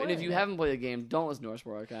start if you spoiling it. haven't played the game, don't listen to our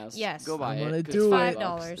podcast. Yes. Go buy I'm it. gonna 'cause do it's it.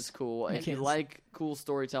 $5. $5. It's cool. I If you can't- like cool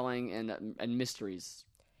storytelling and mysteries,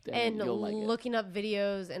 then and you'll like it. looking up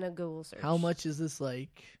videos in a Google search. How much is this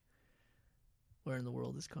like? Where in the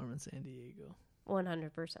world is Carmen San Diego?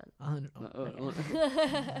 100%. 100. Uh, Oh, uh,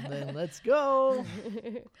 okay. Then let's go.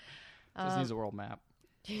 Just needs a world map.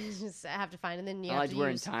 Just have to find, and then you I have liked to Where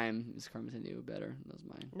in use. Time. Is Carmen San Diego better? That was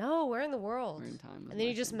mine. No, we're in the world. Where in Time. was And then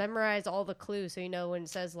you my just thing. memorize all the clues, so you know when it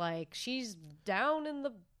says like she's down in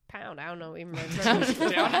the pound. I don't know. Even remember. Down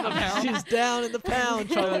in the pound. She's down in the pound,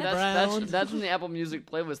 Oh, Charlie Brown. that's from the Apple Music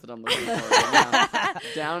playlist that I'm looking for right now.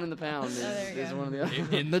 Down in the Pound is, there you is go. one of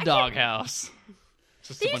the In the doghouse.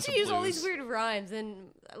 Just They a used bunch to of use all these blues. weird rhymes, and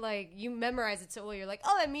like you memorize it so well, you're like,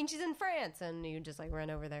 oh, that means she's in France, and you just like run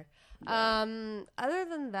over there. Other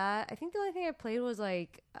than that, I think the only thing I played was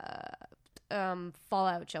like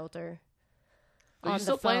Fallout Shelter. Are you on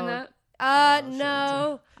still the playing phone. that?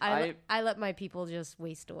 No, I- I let my people just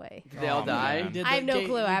waste away. Did they all Oh, die? man. I have no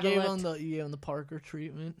clue. I haven't You looked. gave him the Parker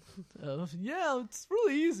treatment. Yeah, it's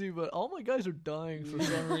really easy, but all my guys are dying for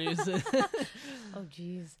some reason. Oh,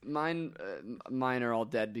 jeez. Mine are all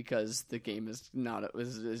dead because the game is not.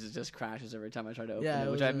 It just crashes every time I try to open Yeah, it, I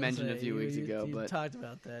which was I gonna mentioned say, a few weeks ago. You But talked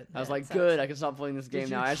about that. I was Yeah, like, it sucks. good, I can stop playing this game you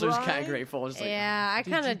now. I actually was kind try? of grateful. Just like, Yeah, I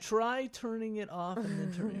Did kind you of. try turning it off and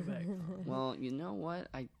then turning it back on? well, you know what?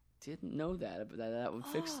 I didn't know that, but that would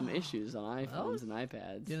fix some issues on iPhones and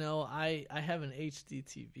iPads. You know, I have an HD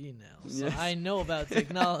TV now, so Yes. I know about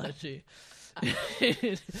technology.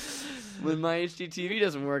 When my HDTV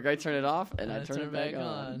doesn't work, I turn it off and I turn it back on.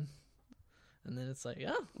 on. And then it's like,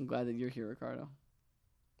 yeah, I'm glad that you're here, Ricardo.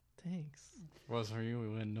 thanks. Was for you, we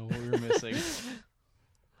wouldn't know what we were missing.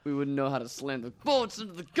 We wouldn't know how to slam the bullets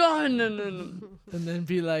into the gun and then. And then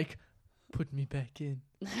be like, put me back in.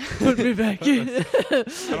 Put me back in. I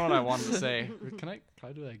don't know what I wanted to say. Can I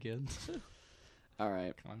do that again? All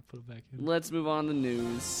right. Can I put it back in? Let's move on to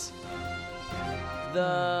news.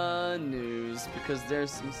 The news, because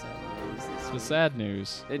there's some sad news this The week. sad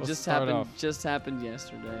news. It Let's just start happened. off. Just happened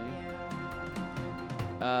yesterday.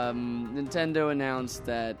 Nintendo announced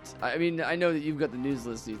that. I mean, I know that you've got the news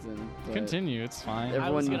list, Ethan. But Continue. It's fine. Everyone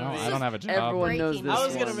I was gonna knows. make- I don't have a job. Everyone knows Breaking this. I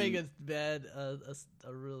was gonna one. make a bad,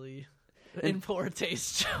 a really in poor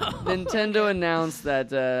taste joke. Nintendo announced that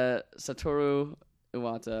Satoru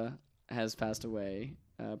Iwata has passed away,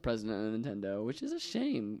 president of Nintendo, which is a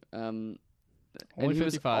shame. Only and he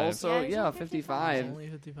was 55. also Yeah, he's only 55. Only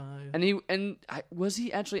 55. And was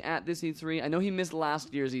he actually at this E3? I know he missed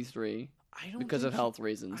last year's E3 I don't because of think health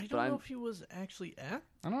reasons. I but don't know if he was actually at.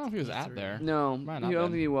 I don't know if he was at there. no, Might I not don't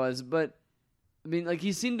been. think he was. But I mean, like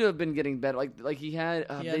he seemed to have been getting better. Like he had.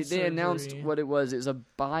 He had They announced surgery. what it was. It was a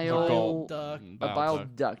Bile bile duct. bile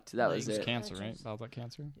duct. That Like, was It was it. cancer, right? Bile duct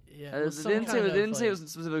cancer. Yeah, They it was some didn't say kind they of, didn't say it like-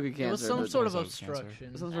 was specifically cancer. It was some but sort of It was cancer.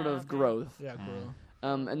 obstruction. some sort of Okay. growth. Yeah, growth.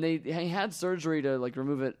 And he had surgery to like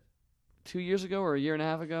remove it 2 years ago or a year and a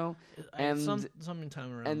half ago. And-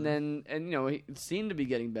 Sometime around. And then you know he seemed to be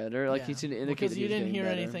getting better. Like he seemed to indicate because that he you was didn't getting hear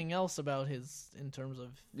better. anything else about his in terms of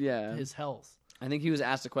Yeah, his health. I think he was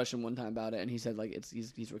asked a question one time about it, and he said like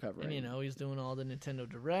he's recovering. And you know he's doing all the Nintendo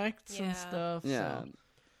Directs Yeah. and stuff. Yeah, So.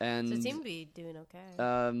 and So it seemed to be doing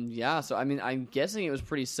okay. yeah. So I mean, I'm guessing it was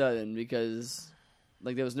pretty sudden because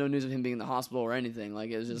like there was no news of him being in the hospital or anything. Like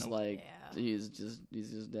it was just like Yeah. he's just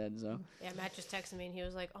dead. So Yeah, Matt just texted me and he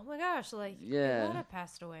was like, "Oh my gosh, like Yeah. Iwata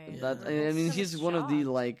passed away." Yeah. that I mean So he's much one of the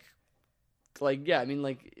shock. like yeah. I mean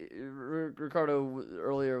like Ricardo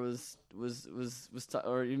earlier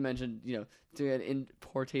or you mentioned doing an in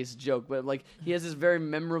poor taste joke, but like he has this very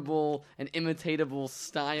memorable and imitatable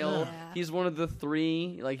style. Yeah. He's one of the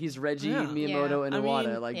three. Like he's Reggie, Yeah. Miyamoto, and I Iwata.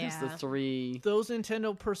 mean, Like just the Yeah. three. Those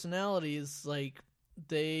Nintendo personalities, like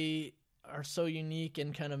they are so unique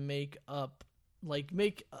and kind of make a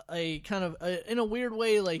kind of in a weird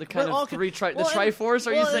way, like The kind we're all of three the well, Triforce?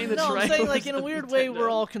 Are you saying the no, Triforce? I'm saying like in a of weird way Nintendo? we're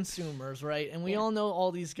all consumers, right? And we Yeah. all know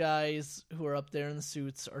all these guys who are up there in the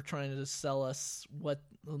suits are trying to sell us what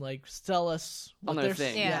On their their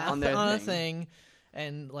thing. Yeah. On their a thing. thing,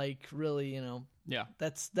 and like really, Yeah.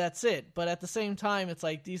 that's it. But at the same time, it's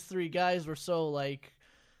like these three guys were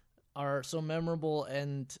are so memorable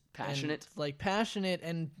and Passionate. passionate,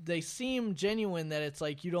 and they seem genuine. That it's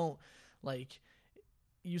like you don't like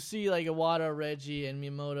you see like Iwata, Reggie, and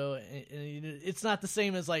Miyamoto, and it's not the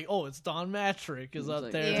same as like, oh, it's Don Matrick is up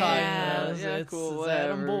like, there yeah. talking about it. Yeah, It's, cool, it's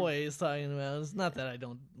Adam whatever. Boyes talking about it. It's not that I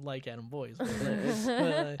don't like Adam Boyes, but,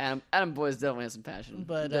 Adam Boyes definitely has some passion.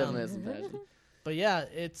 But, Definitely has some passion. but yeah,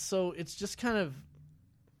 it's just kind of.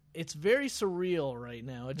 It's very surreal right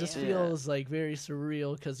now. It just Yeah. feels like very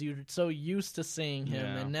surreal because you're so used to seeing him,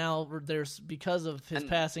 Yeah. and now there's because of his And-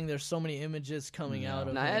 passing, there's so many images coming out of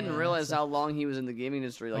And him. I hadn't now, realized so- how long he was in the gaming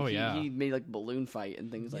industry. Like Oh, yeah. he made like Balloon Fight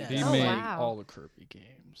and things like Yeah. He that. Oh, made wow. all the Kirby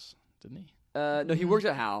games, didn't he? No, he worked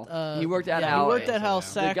at HAL. He worked at yeah, HAL. He worked at HAL. The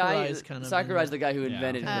The guy, Sakurai's kind of Sakurai's the guy who Yeah.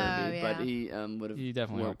 invented Kirby, yeah. but he would have. He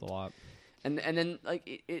definitely worked. helped a lot. And then like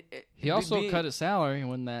it He also being- cut his salary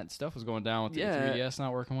when that stuff was going down with the Yeah. 3DS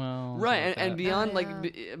not working well. right, stuff like and that. beyond Oh,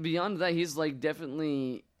 like yeah. beyond that, he's like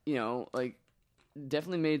definitely like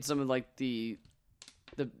definitely made some of like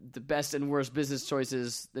the best and worst business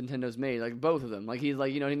choices Nintendo's made, like both of them. Like he's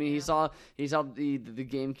like, you know what I mean? He saw the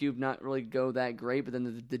GameCube not really go that great, but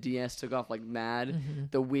then the DS took off like mad. Mm-hmm.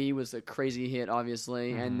 The Wii was a crazy hit,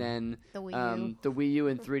 obviously, and then The Wii U. the Wii U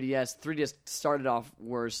and 3DS. 3DS started off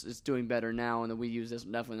worse. It's doing better now, and the Wii U is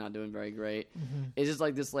definitely not doing very great. It's just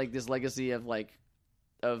like this legacy of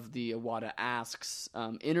of the Iwata Asks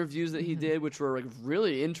interviews that he did, which were like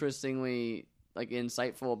really interestingly like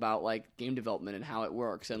insightful about like game development and how it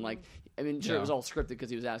works, and like I mean, sure, it was all scripted because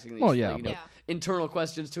he was asking these Yeah. internal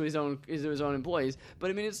questions to his own employees, but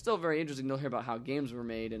I mean, it's still very interesting to hear about how games were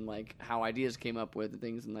made and like how ideas came up with and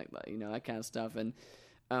things and like that kind of stuff. And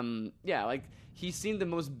like he seemed the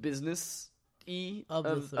most business Of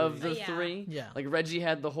the the Yeah. three. Yeah. Like Reggie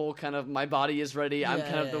had the whole kind of my body is ready. I'm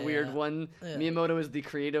kind of the weird yeah. one. Yeah. Miyamoto is the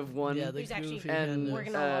creative one. Yeah, the He's actually goofy and- kind of-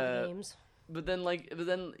 working on all the games. But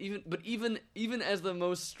then even as the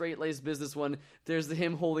most straight laced business one, there's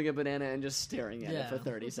him holding a banana and just staring at it for Yeah.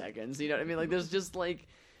 30 seconds. You know what I mean? Like there's just like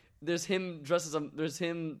there's him dressed as there's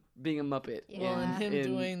him being a Muppet. Yeah. Well, and him in-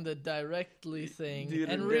 doing the directly thing Doing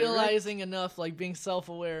and the realizing enough, like being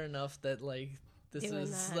self-aware enough that like this Doing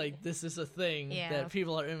is that. like this is a thing Yeah. that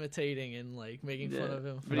people are imitating and like making fun Yeah. of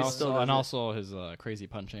him. But And he still also, does it. his crazy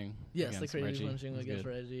punching. Yes, the against crazy Reggie punching was against good.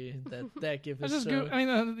 Reggie. That gif That's is just so. good. I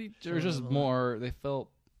mean, they're just so- more. They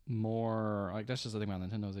felt more like that's just the thing about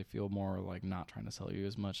Nintendo. Is they feel more like not trying to sell you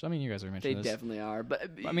as much. I mean, you guys are They mentioning this. definitely are. But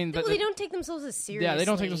I mean, Well, they don't take themselves as seriously. yeah, they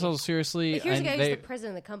don't take themselves seriously. Like, here's a and guy they, who's the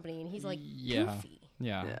president of the company, and he's like Yeah. goofy.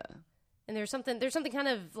 yeah. yeah. And there's something kind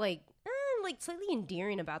of like slightly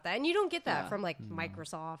endearing about that, and you don't get that Yeah. from like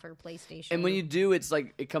Microsoft or PlayStation. And when you do, it's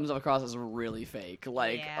like it comes across as really fake.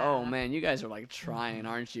 Like, Yeah. oh man, you guys are like trying,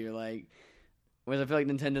 aren't you? Like, whereas I feel like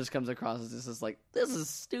Nintendo just comes across as just like this is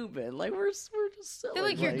stupid. Like we're just silly. they're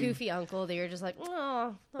like your goofy uncle that you're just like,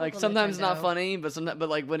 oh, Like Uncle sometimes it's not Nintendo." funny, but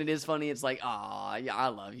like when it is funny, it's like, ah, yeah, I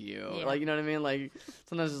love you. Yeah. Like you know what I mean? Like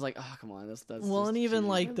sometimes it's like, oh come on, that's Well, just and even cheesy.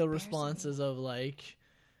 like the Embarrassing. responses of like,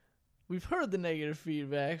 we've heard the negative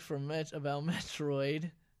feedback from about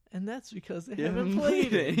Metroid, and that's because they haven't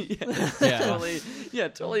played it. Yeah,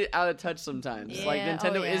 totally out of touch sometimes. Like Yeah,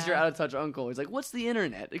 Nintendo oh, is your yeah. out of touch uncle. He's like, what's the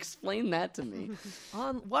internet? Explain that to me.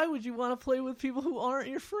 Why would you want to play with people who aren't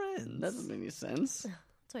your friends? That doesn't make any sense.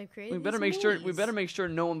 That's why I created. We better these make sure. We movies. better make sure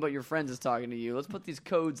no one but your friends is talking to you. Let's put these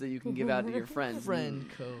codes that you can give out to your friends. friend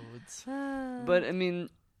codes. But I mean,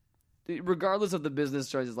 regardless of the business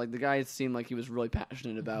choices, like the guy seemed like he was really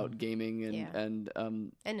passionate about gaming Yeah. and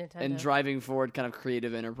and Nintendo. and driving forward kind of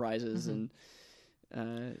creative enterprises. And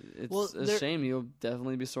it's Well, a there- shame he'll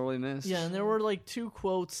definitely be sorely missed. Yeah, and there were like two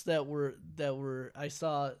quotes that were I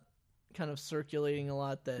saw kind of circulating a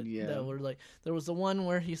lot that were like, there was the one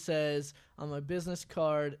where he says on my business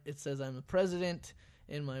card it says I'm the president,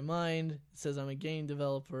 in my mind it says I'm a game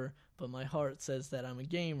developer, but my heart says that I'm a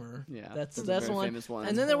gamer. Yeah, that's that's a very one. famous one.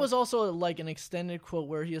 And then there was also like an extended quote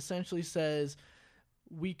where he essentially says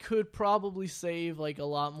we could probably save like a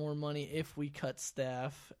lot more money if we cut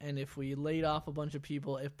staff and if we laid off a bunch of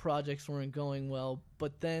people if projects weren't going well,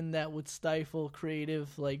 but then that would stifle creative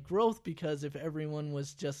like growth, because if everyone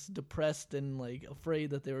was just depressed and like afraid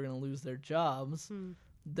that they were going to lose their jobs,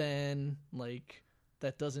 then like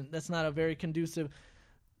that's not a very conducive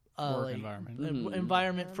Work like, environment.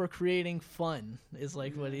 environment for creating fun is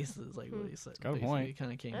like what he says, like what he said. Got a basically, point. it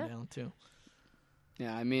kind of came down to.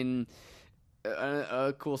 Yeah, I mean,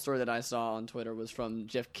 a cool story that I saw on Twitter was from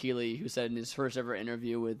Jeff Keighley, who said in his first ever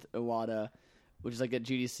interview with Iwata, which is like at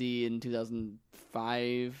GDC in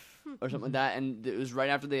 2005 or something like that, and it was right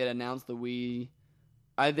after they had announced the Wii.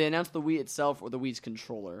 They announced the Wii itself or the Wii's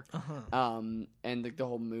controller, Uh-huh. and the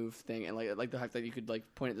whole move thing, and like the fact that you could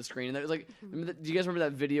like point at the screen. And that was like, do you guys remember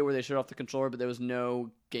that video where they showed off the controller, but there was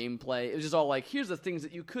no gameplay? It was just all like, here's the things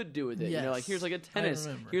that you could do with it. You know, like here's like a tennis,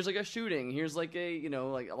 here's like a shooting, here's like a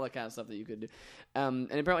like all that kind of stuff that you could do.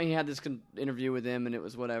 And apparently he had this interview with him, and it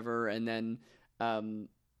was whatever. And then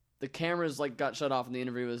the cameras like got shut off, and the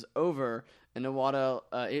interview was over. And Iwata,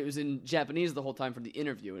 it was in Japanese the whole time for the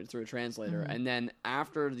interview, and through a translator. And then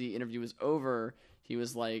after the interview was over, he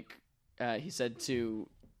was like, he said to,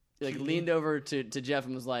 like, leaned over to Jeff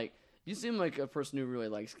and was like, "You seem like a person who really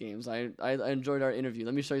likes games. I enjoyed our interview.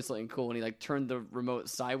 Let me show you something cool." And he like turned the remote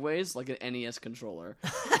sideways like an NES controller,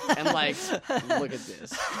 and like, look at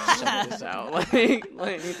this, check this out.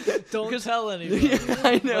 Like don't tell anybody. Yeah,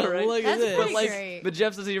 I know, right? Look at That's this. pretty But great. but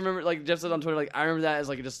Jeff says he remember. Like Jeff said on Twitter, like I remember that as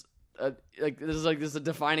like just. Like this is a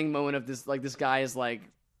defining moment of this. Like this guy is like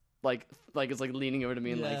it's like leaning over to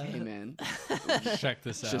me and like, "Hey man, Check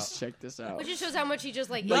this out. just check this out." Which just shows how much he just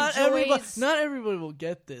like Not enjoys. everybody will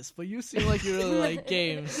get this, but you seem like you really like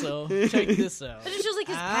games, so check this out. It just shows like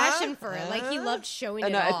his passion for it. Like he loved showing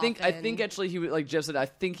And it I off. think actually he like Jeff said I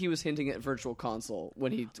think he was hinting at Virtual Console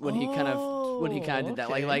when he kind of did that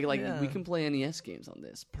okay, like yeah. we can play NES games on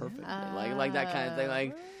this perfectly like that kind of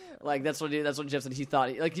thing like that's what Jeff said he thought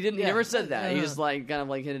he never said that he just like kind of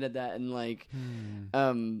like hinted at that and like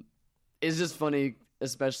it's just funny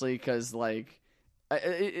especially because like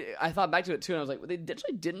I thought back to it too and I was like they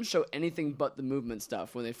actually didn't show anything but the movement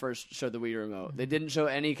stuff when they first showed the Wii remote. They didn't show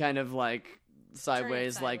any kind of like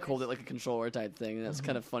sideways like hold it like a controller type thing and that's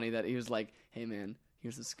kind of funny that he was like, "Hey man,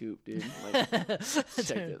 here's the scoop, dude. Like,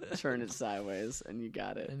 check it, turn it sideways, and you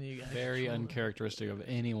got it." Very uncharacteristic of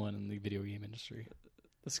anyone in the video game industry.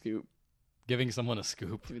 The scoop. Giving someone a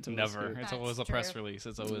scoop. Giving someone a Never. scoop. It's always That's a press true. release.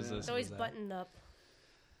 It's always this. It's always that. buttoned up.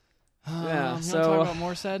 Yeah, You so- want to talk about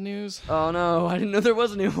more sad news? Oh no, I didn't know there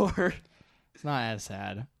was any more. It's not as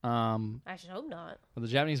sad. I should hope not. Well, the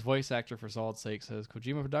Japanese voice actor for Solid Snake says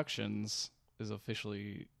Kojima Productions is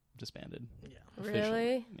officially disbanded. Yeah. Officially.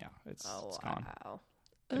 Really? Yeah, it's Oh gone. wow.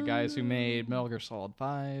 The guys who made Metal Gear Solid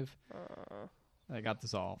 5, they got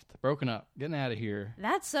dissolved, broken up, getting out of here.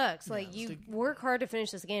 That sucks. Like you work hard to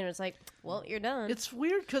finish this game, and it's like, well, you're done. It's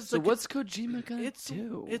weird because So what's Kojima gonna it's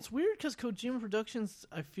do? It's weird because Kojima Productions,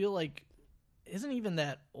 I feel like, isn't even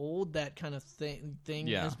that old. That kind of thing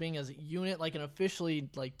Yeah. as being as a unit, like an officially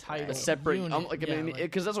like titled a separate, unit. like, Yeah, I mean,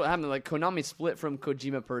 because that's what happened. Like Konami split from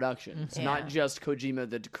Kojima Productions. It's not Yeah. just Kojima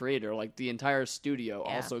the creator. Like the entire studio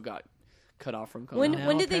Yeah. also got cut off from Konami. when Now,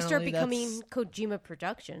 when did they start apparently becoming Kojima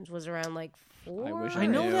Productions? Was it around like 4? wish I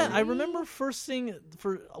know knew. that. I remember first seeing it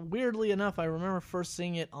weirdly enough. I remember first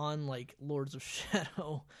seeing it on like Lords of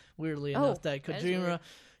Shadow. Weirdly enough, that that is weird.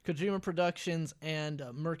 Kojima Productions and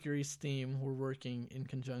Mercury Steam were working in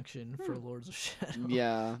conjunction for Lords of Shadow.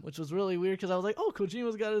 Yeah. Which was really weird because I was like, oh,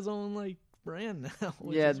 Kojima's got his own like brand now.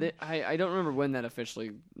 which Yeah, is- I don't remember when that officially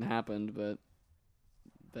happened, but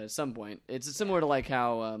at some point, it's similar to like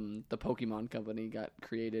how the Pokemon company got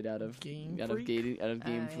created out of Game Game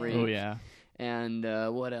yeah. Freak. Oh, yeah. And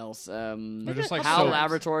what else? They're just like HAL so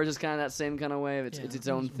Laboratories is kind of that same kind of way. It's Yeah. its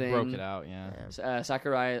own thing. broke it out, yeah.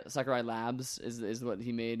 Sakurai Labs is what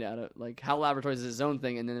he made out of like HAL Laboratories is his own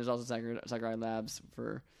thing, and then there's also Sakurai Labs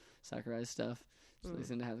for Sakurai's stuff. So they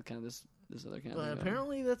seem to have kind of this other kind But of.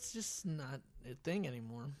 apparently that's just not a thing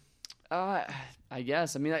anymore. I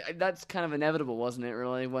guess. I mean, that's kind of inevitable, wasn't it?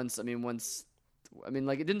 Really,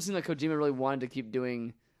 like it didn't seem like Kojima really wanted to keep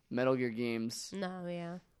doing Metal Gear games, No,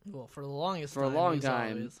 yeah. Well, for the longest For a time, long he's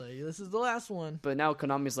time. always like, this is the last one. but now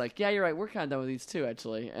Konami's like, yeah, you're right, we're kind of done with these too,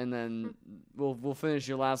 actually, and then we'll finish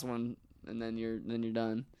your last one, and then you're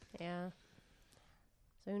done. Yeah.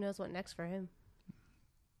 So who knows what next for him?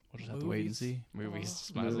 We'll just have to wait and Movies. see.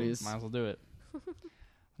 Movies. Movies. Might as well do it. I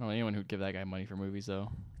don't know anyone who'd give that guy money for movies,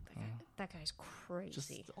 though. That guy's crazy.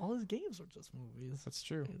 Just all his games are just movies. That's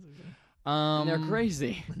true. And they're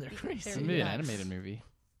crazy. They're crazy. It's gonna be an nuts. animated movie.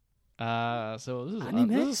 So this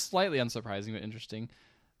Anime? is slightly unsurprising but interesting.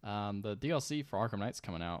 The DLC for Arkham Knight's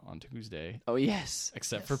coming out on Tuesday, Oh yes,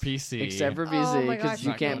 except for PC. except for Oh PC my because gosh. you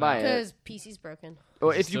Not can't going buy it. Because PC's broken.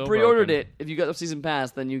 Or It's if you still pre-ordered broken. it, if you got the season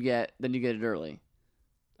pass, then you get it early.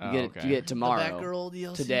 You get it okay. tomorrow. The Batgirl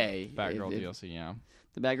DLC. Today. Batgirl If- DLC, yeah.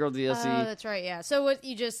 The Batgirl DLC. Oh, that's right. Yeah. So what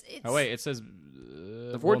you just? It's, Oh wait, it says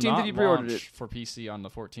The 14th if you pre-ordered launch it. for PC on the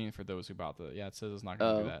 14th for those who bought the. Yeah, it says it's not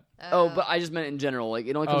going to do that. Oh, but I just meant in general. Like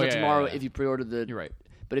it only comes Oh, out yeah, tomorrow yeah. if you pre-ordered the. You're right.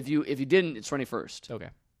 But if you didn't, it's 21st. Okay.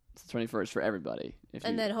 It's the 21st for everybody.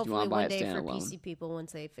 And then hopefully want to buy one it day for standalone. PC people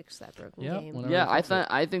once they fix that broken Yep, game. whenever Yeah, they fix it.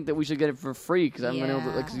 I think that we should get it for free because I haven't been able to,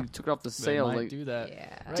 Yeah. because you took it off the They sale. might Like, do that.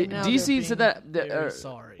 Yeah. Right now, they're DC said being that very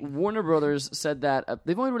sorry. Warner Brothers said that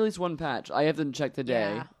they've only released one patch. I have to check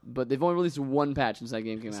today, Yeah. but they've only released one patch since that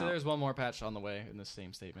game came So out. there's one more patch on the way in the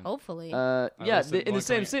same statement. Hopefully. Yeah, listed in the one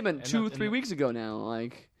same coming- statement, in 2-3 the- weeks ago now.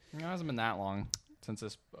 Like, It hasn't been that long since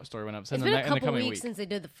this story went up. So it's in been the, a in the couple coming weeks week. since they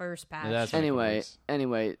did the first patch. Yeah, that's been a couple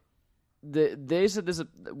anyway, weeks. they said this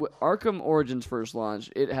Arkham Origins first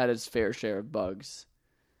launch. It had its fair share of bugs.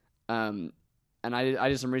 And I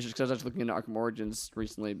did some research because I was actually looking into Arkham Origins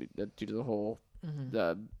recently due to the whole.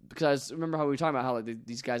 Because remember how we were talking about how like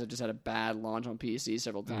these guys have just had a bad launch on PC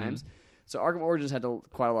several times. So Arkham Origins had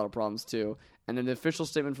quite a lot of problems too. And then the official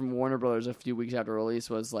statement from Warner Brothers a few weeks after release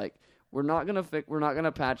was like, we're not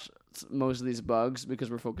gonna patch most of these bugs because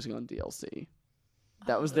we're focusing on DLC.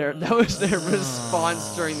 That was their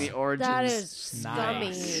response during the Origins. That is scummy.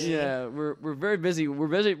 Nice. Yeah, we're very busy. We're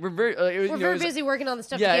very We're very busy working on the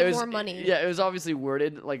stuff to it get was, more money. Yeah, it was obviously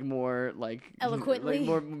worded like more like Eloquently. like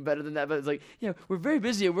more better than that. But it's like, yeah, we're very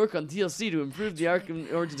busy at work on DLC to improve the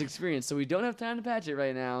Arkham Origins experience, so we don't have time to patch it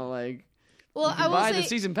right now. Like, Well, you I can will buy say, the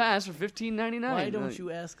season pass for $15.99. Why don't you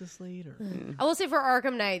ask us later? I will say for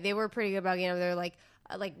Arkham Knight, they were pretty good about getting over there. Like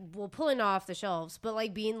well, pulling off the shelves, but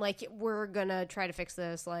like being like, we're gonna try to fix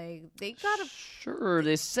this. Like they gotta. Sure,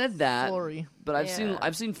 they said that, Sorry. but I've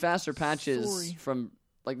Yeah. seen faster patches Sorry. from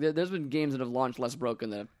like there's been games that have launched less broken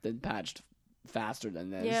that have been patched faster than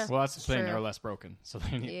this. Yeah. Well, that's the thing. True. They're less broken, so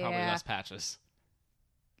they need probably Yeah. less patches.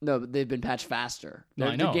 No, but they've been patched faster. No,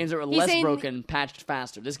 I The know. games that were He's less saying- broken patched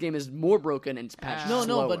faster. This game is more broken and it's patched No,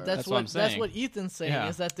 slower. but that's what I'm what saying. Ethan's saying Yeah.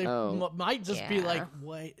 is that they Oh. might just be Yeah. like,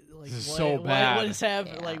 what, like This is what, so what- bad. what is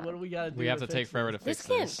happening? Yeah. Like, what do we got to do? We have to fix take forever to This fix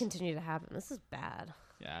can't this. continue to happen. This is bad.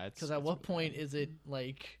 Yeah, it's Because at what point is it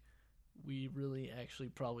like we really actually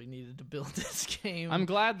probably needed to build this game? I'm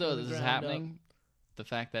glad though from the this is ground happening. The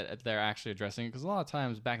fact that they're actually addressing it, because a lot of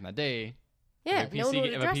times back in the day, Yeah, if a no one PC,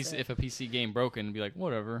 would address it. if a PC game broken, it'd be like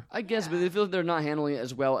whatever. I guess, but they feel like they're not handling it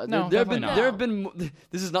as well. No, there have been definitely there have not. been.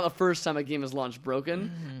 This is not the first time a game has launched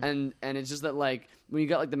broken, and it's just that like when you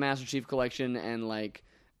got like the Master Chief Collection and like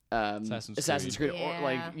Assassin's Creed, Creed. or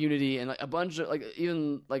like Yeah. Unity and like a bunch of like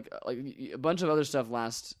even like a bunch of other stuff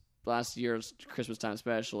last year's Christmas time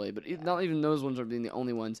especially, but not even those ones are being the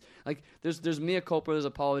only ones. Like there's mea culpa, there's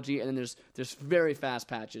apology, and then there's very fast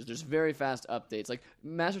patches, there's very fast updates. Like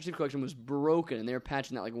Master Chief Collection was broken, and they were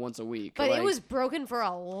patching that like once a week. But like, it was broken for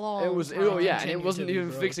a long. it was time. and it Continued wasn't to be even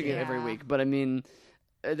broken. fixing it every Yeah. week. But I mean,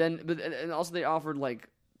 and also they offered like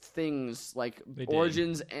things like They did.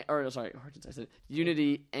 Origins. I said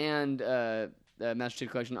Unity and Master Chief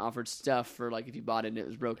Collection offered stuff for like if you bought it and it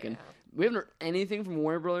was broken. Yeah. We haven't heard anything from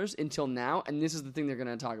Warner Brothers until now, and this is the thing they're going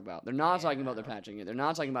to talk about. They're not talking about they're patching it. They're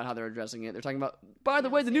not talking about how they're addressing it. They're talking about, by the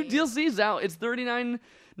way, the new DLC's out. It's $39.99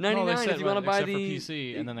 Well, they said, if you want to buy except the for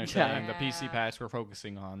PC, and then they're Yeah. saying the PC patch we're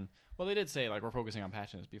focusing on. Well, they did say like we're focusing on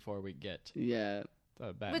patches before we get Yeah.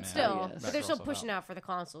 the Batman. But still, guess. but they're still pushing out for the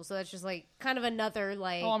console, so that's just like kind of another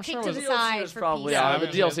like Oh, I'm kick sure to it the was- side was for probably PC. out. Yeah, The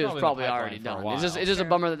it's DLC was probably probably in the already pipeline for a done. It's while. just a Sure.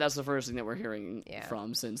 bummer that that's the first thing that we're hearing Yeah.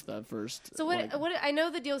 from since the first. So what? like- What I know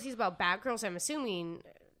the DLC is about Batgirl, so I'm assuming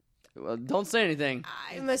well, don't say anything.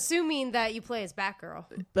 that you play as Batgirl.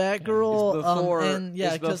 Batgirl, It's before, and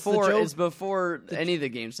yeah, it's 'cause before, the joke, it's before any of the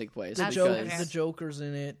games take place. the, That's joke, okay. the Joker's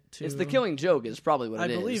in it too. It's the Killing Joke is probably what I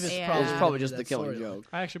it is. believe it's Yeah. probably It's probably gonna just be the that Killing storyline. Joke.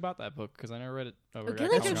 I actually bought that book because I never read it. Over The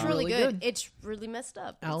Killing Joke's Joke's really really good. good. It's really messed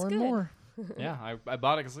up. It's Alan good. Moore. Yeah, I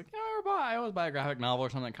bought it because like I always buy a graphic novel or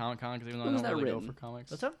something at Comic Con because even though When I was don't that really written? go for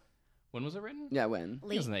comics. What's up? When was it written? Yeah, when? I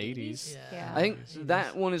think it was in the 80s. Yeah. I think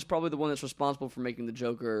that one is probably the one that's responsible for making the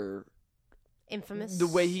Joker Infamous. the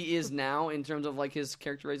way he is now in terms of like his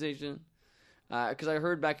characterization. Because I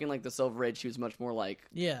heard back in like the Silver Age, he was much more like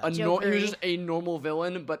Yeah. he was Jokery. just a normal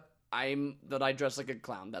villain, but I dress like a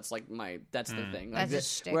clown. That's like that's the thing. Like That's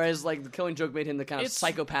his shtick. whereas like the Killing Joke made him the kind of It's-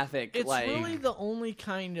 psychopathic. It's like really the only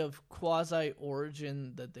kind of quasi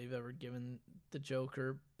origin that they've ever given the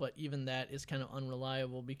Joker, but even that is kind of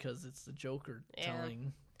unreliable because it's the Joker Yeah.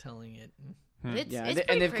 telling it. It's, yeah, it's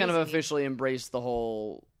and they've pretty kind of crazy. officially embraced the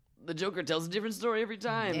whole. The Joker tells a different story every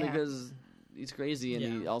time Yeah. because he's crazy and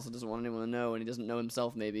he Yeah. also doesn't want anyone to know and he doesn't know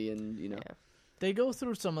himself maybe and you know. Yeah. They go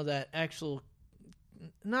through some of that actual,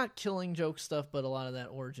 not Killing Joke stuff, but a lot of that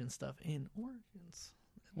origin stuff in Origins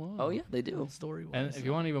Whoa. Oh yeah, they do. Story And wise. if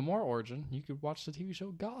you want even more origin, you could watch the TV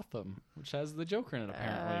show Gotham, which has the Joker in it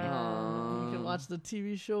apparently. You can watch the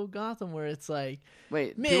TV show Gotham, where it's like,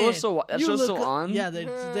 Wait, man, people are still that you show's look still on? Yeah,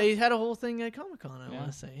 they had a whole thing at Comic-Con. I Yeah.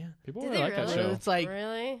 want to say, yeah. People Did really they like that really? show. It's like,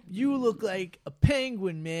 Really? you look like a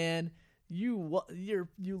penguin, man. You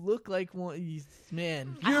look like one,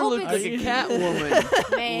 man. I You hope look like it's- a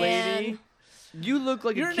Catwoman, Man. lady. You look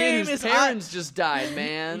like Your a name kid whose is parents just died,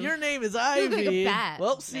 man. Your name is look like Ivy. a bat,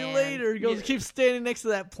 Well, see you man. later. Go Yeah. keep standing next to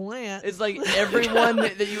that plant. It's like everyone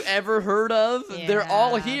that you ever heard of, they're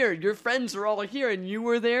all Yeah. here. Your friends are all here, and you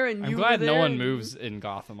were there, and I'm you glad were no there. one moves in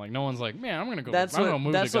Gotham. Like no one's like, man, I'm gonna go. That's I'm gonna what.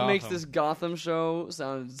 move That's to what Gotham. makes this Gotham show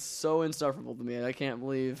sound so insufferable to me. I can't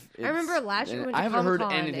believe. I remember last year we went to I haven't heard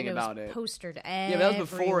Comic-Con anything and about it was it. postered Yeah, but that was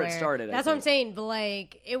before it everywhere. started, I That's what I'm think. saying. But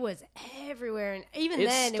like, it was everywhere, and even It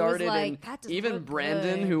then, started, it was like and that doesn't even look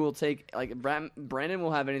Brandon, good. who will take like Brandon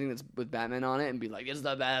will have anything that's with Batman on it and be like, "It's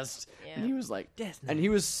the best." Yeah. And he was like, That's and he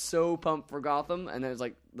was so pumped for Gotham. And then it was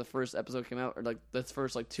like the first episode came out, or like the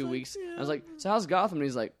first like 2 weeks. I was like, "So how's Gotham?" And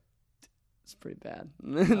he's like, "It's pretty bad."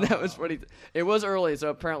 That was what he. It was early, so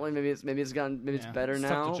apparently maybe it's Yeah, better it's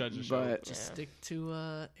tough now. to judge a show. But Just stick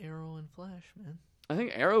to Arrow and Flash, man. I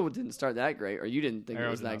think Arrow didn't start that great, or you didn't think Arrow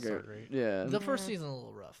it was did that not start great. Yeah. The first season a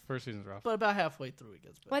little rough, First season's rough. but about halfway through it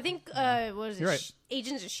gets better. Well, I think what was it? You're right.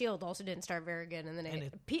 Agents of Shield also didn't start very good, and then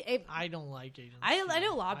And I don't like Agents. I of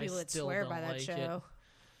know a lot of I people that still swear don't by that like show.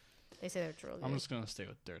 They say they're really good. I'm just gonna stay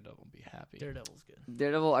with Daredevil and be happy. Daredevil's good.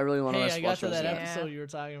 Daredevil, I really want to Hey, watch. I got to that Yeah. episode you were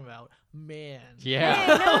talking about. Man. Yeah.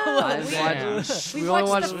 Hey, no, I've we- watched- we we only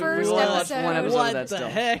watched the watched- first we only watched episode. one episode What of that the still.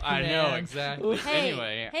 heck, I know man? exactly. Hey,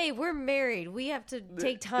 Anyway, hey, we're married. We have to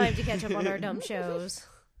take time to catch up on our dumb shows.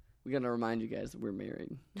 We gotta remind you guys that we're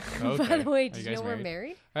married. okay. By the way, Are did you you guys know we're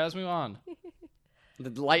married? All right, let's move on.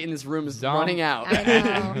 The light in this room is Dumb. running out. I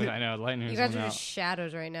know. I know. Lightning You is guys coming are out. just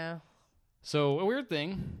shadows right now. So a weird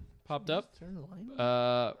thing popped up. Turn the light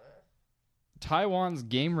on. Taiwan's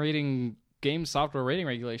game software rating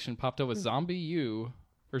regulation popped up with Zombie U,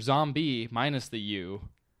 or Zombie minus the U,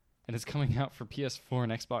 and it's coming out for PS4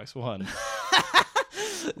 and Xbox One.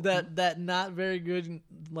 that not very good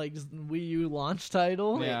like Wii U launch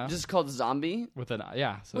title. Yeah. Just called Zombie. With so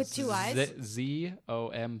With it's two eyes? ZOMBI.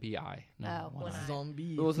 No, Oh, one one eye. eye.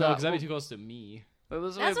 Zombie. It was No, not- because that'd be too close to me. it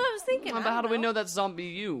was- That's what I was thinking. But I how do don't we know. know that's Zombie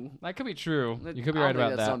U? That could be true. You could be I right don't think about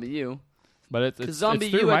that's that. Zombie U. But it's 'Cause Zombie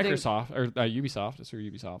it's through U, I think- Microsoft or Ubisoft. It's through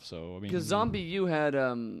Ubisoft. So I mean, Because Zombie U had I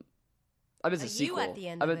bet it's a A U sequel. at the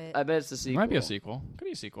end I of bet it. I bet it's a it sequel. might be a sequel. Could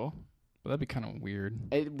be a sequel, but that'd be kind of weird.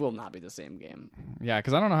 It will not be the same game. Yeah,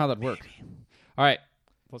 because I don't know how that'd work. All right,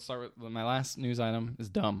 let's start with my last news item. Is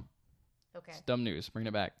dumb. Okay. It's dumb news. Bring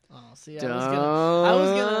it back. Oh, see, I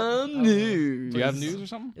was gonna. news. Do you have news or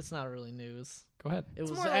something? It's not really news. Go ahead. It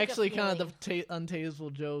was more like a actually kind of feeling. the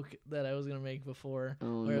untasteful joke that I was gonna make before,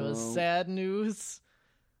 Oh, where it was no. sad news.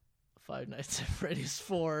 Five Nights at Freddy's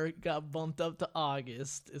 4 got bumped up to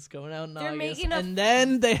August. It's coming out in They're August, making a- and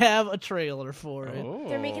then they have a trailer for it. Oh.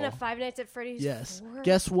 They're making a Five Nights at Freddy's. Yes. 4?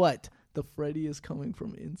 Guess what? The Freddy is coming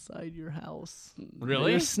from inside your house.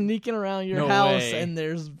 Really? You're sneaking around your No house, way. and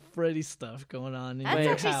there's Freddy stuff going on in That's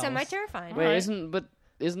your actually house. semi-terrifying. Wait, Alright.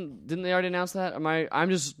 didn't they already announce that? I'm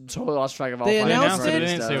just totally lost track of all. They Five Nights announced at it. Freddy's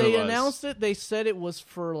They didn't stuff. say what They it was. announced it. They said it was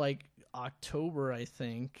for like October, I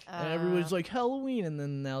think, and everybody's like Halloween, and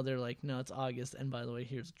then now they're like, no, it's August. And by the way,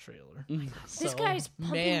 here's a trailer. This So, guy's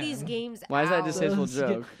pumping man. these games Why is that a out. distasteful So,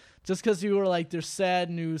 joke? Just because you were like, there's sad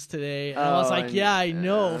news today, and I was Oh, like, and- yeah, I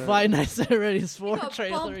know. Five Nights at Freddy's 4 got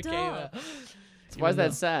trailer bumped came up. out. Why is Even that though-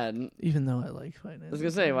 sad? Even though I like Five Nights. I was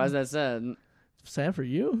gonna say, why is that sad? sad for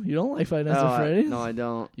you? You don't like Five Nights at I- Freddy's? no, I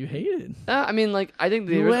don't. You hate it. I mean, like, I think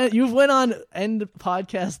the You've went on end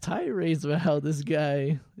podcast tirades about how this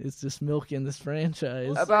guy is just milking this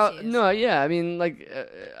franchise. Well, about Of course he is. no, yeah. I mean, like,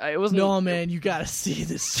 it wasn't. No, man, you gotta see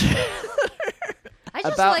this. I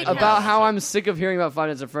just about like about how I'm sick of hearing about Five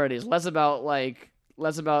Nights at Freddy's. Less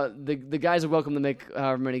about the guys are welcome to make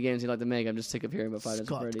however many games you like to make. I'm just sick of hearing about Five Nights at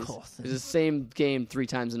Scott Freddy's. Cawthon. It's the same game 3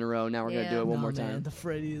 times in a row. Now we're gonna Yeah. do it one No, more man, time. the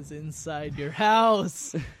Freddy is inside your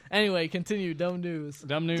house. Anyway, continue. Dumb news.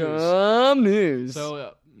 Dumb news. Dumb news.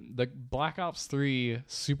 So the Black Ops 3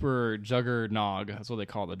 Super Juggernog, that's what they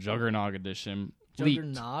call it, the Juggernog edition, leaked,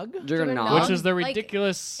 Juggernog? Juggernaut. which is the Like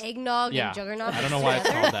ridiculous. eggnog yeah, and juggernaut. I don't know why it's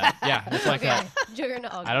together. called that. Yeah, it's like that.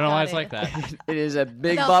 Juggernaut. I don't know why got it's it. like that. It is a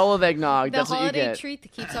big The- bottle of eggnog. The That's what you holiday get. treat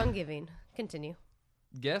that keeps on giving. Continue.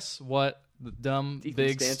 Guess what the dumb, Ethan's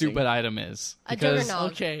big, dancing. stupid item is? A Because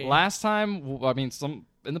juggernaut. Okay. last time,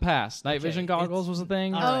 in the past, night Okay, vision goggles was a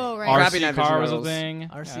thing. All Oh, right. Crappy RC night car vision was a goggles. thing.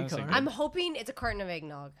 RC Yeah, that's car. a good- I'm hoping it's a carton of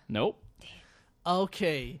eggnog. Nope.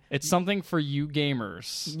 Okay. It's something for you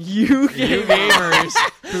gamers. You gamers.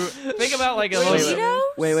 Who, think about like a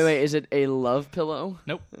Wait. Is it a love pillow?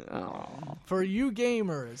 Nope. Oh. For you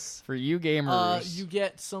gamers. For you gamers. You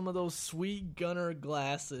get some of those sweet Gunner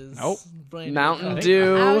glasses. Nope. Mountain I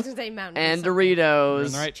Dew I was gonna say Mountain Dew and something. You're Doritos.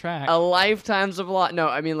 on the right track. A lifetime supply. No,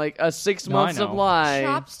 I mean like a 6-month No, I know. supply.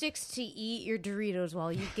 Chopsticks to eat your Doritos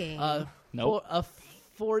while you game. Nope. A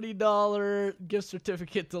 $40 gift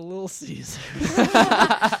certificate to Little Caesars.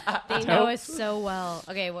 They know us so well.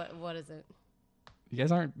 Okay, what is it? You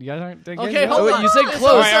guys aren't. Okay, Oh, hold wait, on. you said Is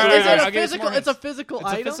close. it- All right, is it I'll a give you some physical? more It's a hints. physical It's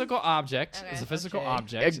item. a physical object. Okay. It's a physical Okay.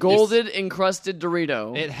 object. A golden encrusted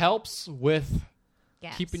Dorito. It helps with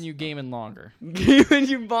Gas. keeping you gaming longer. Giving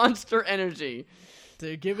you monster energy.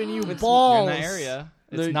 They're giving you You're balls. in that area.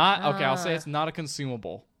 It's They're- not okay. I'll say it's not a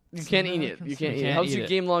consumable. You can't eat it. You can't eat it. It can't helps eat you it.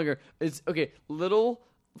 game longer. It's okay. Little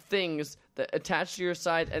things that attach to your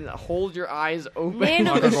side and hold your eyes open.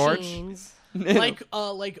 Nano Water gorge. machines. like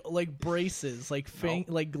braces,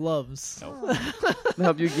 like gloves. To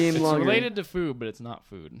help you game It's longer. related to food, but it's not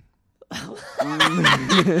food.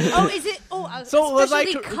 Oh, is it? Oh, So a was I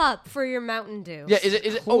specialty cor- cup for your Mountain Dew. Yeah, is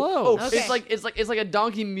it? Oh, Close. Okay. it's like a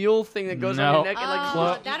donkey mule thing that goes on No. your neck and like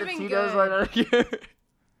Oh, keeps that'd your been food goes good. right on here.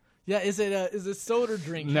 Yeah, is it soda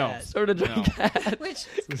drink? No. hat? Sort of drink that. Which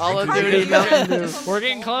Call of Ricardo Duty did Mountain that. Dew. It's We're on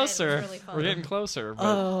getting the closer. forehead. It's really fun. We're getting closer. But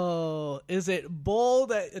Oh, is it bowl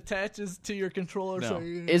that attaches to your controller? No. So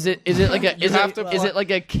you, Is it like a is it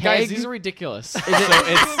like a keg? guys, these are ridiculous. So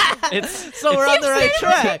it's so we're on the right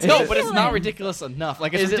track. no, but it's not ridiculous enough.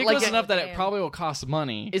 Like it's Is it ridiculous like a- enough that it Damn. probably will cost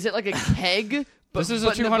money. Is it like a keg? This is a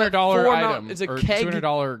but $200 4 item, It's a or keg.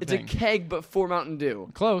 $200 It's thing. a keg, but for Mountain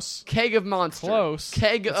Dew. Close. Keg of Monster. Close.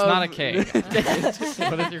 Keg It's of. not a keg.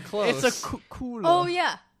 But if you're close, It's a cooler. Oh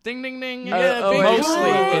yeah. ding ding ding. Yeah, big Mostly,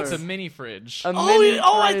 cooler. it's a mini fridge. A Oh, mini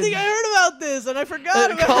I fridge. think I heard about this and I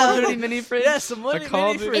forgot A about Call of it. Duty mini fridge. Yes, some money Call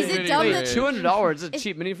mini of Duty fridge. Is it mini dumb fridge. that $200. It's a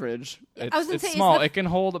cheap mini fridge. It's, I was gonna it's say, is small. the- It can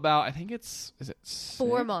hold about. I think it's. Is it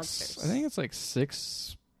 4 6? monsters. I think it's like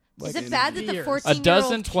 6. Is Like it bad that the beers. 14-year-old a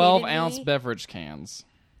dozen kid 12-ounce in me, beverage cans.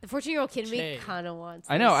 the 14-year-old kid in me Okay. kind of wants.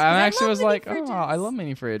 I know. this. I 'Cause actually love was mini like, fridges. oh, I love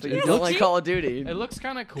mini fridge. But It you don't looks, like Call of Duty. it looks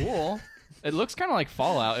kind of cool. It looks kind of like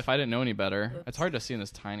Fallout. If I didn't know any better, it's hard to see in this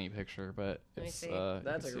tiny picture, but Let me it's. see. You That's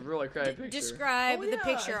can like a see really crappy picture. Describe Oh, the yeah,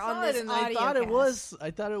 picture I on saw this it, and audio. I thought it cast.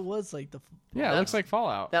 was like the. Yeah, it looks like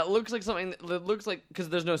Fallout. That looks like something. That looks like because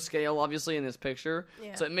there's no scale obviously in this picture,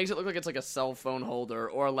 Yeah. so it makes it look like it's like a cell phone holder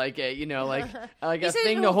or like a like You a said it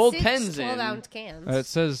thing to holds hold 6 pens in. 12-ounce cans. It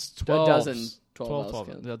says A 12. dozen 12 12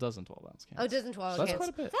 cans. a dozen 12-ounce cans. Oh, dozen 12 So that's cans. quite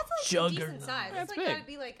a bit. That's like a Juggernaut. decent size. That's That's big. like gotta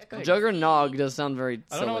be like a couple Juggernog feet. does sound very.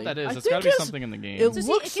 I don't know what that is. I It's think got to be it's- something in the game. It So see,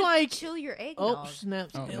 looks it can like. chill your eggnog. Oh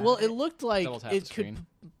snaps! Oh, Well, it looked like Double tap it the could screen.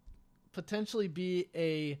 potentially be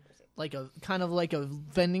a kind of like a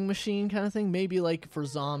vending machine kind of thing. Maybe like for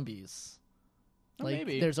zombies. Oh, Like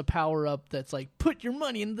maybe. there's a power up that's like put your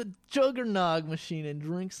money in the Juggernog machine and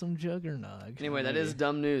drink some Juggernog. Anyway, that Maybe. is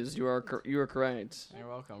dumb news. You are correct. You're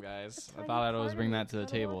welcome, guys. I tiny thought I'd always part bring of that to the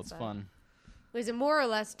it's kinda table. like It's that. fun. Was it more or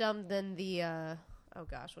less dumb than the oh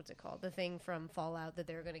gosh, what's it called? The thing from Fallout that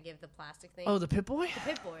they were gonna give the plastic thing. Oh, the Pit Boy? the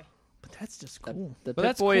Pit Boy. But that's just cool. The But Pit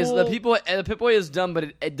that's Boy is cool. the Pit Boy is dumb,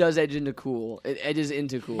 but it does edge into cool. It edges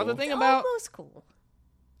into cool. But the thing It's about almost cool.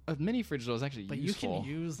 a mini fridge though is actually But useful. you can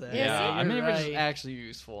use that. Yeah, Yeah, see? a mini You're fridge is right. actually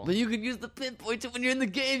useful. But you can use the Pit Boy to when you're in the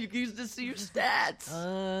game. You can use this to see your stats.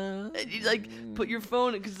 And you like put your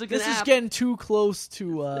phone because it's like This an is app. getting too close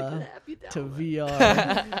to Like an app you to download.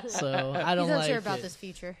 VR, so I don't He's like unsure about it. this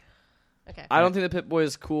feature. Okay. I don't think the Pit Boy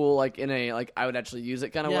is cool. Like in a like I would actually use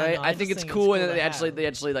it kind of Yeah, way. no, I I think just it's think cool, it's and cool they to actually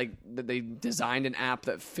have. like that they designed an app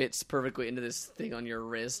that fits perfectly into this thing on your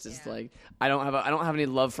wrist. Is Yeah. like I don't have any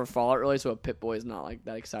love for Fallout really, so a Pit Boy is not like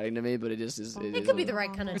that exciting to me. But it just is. It could be the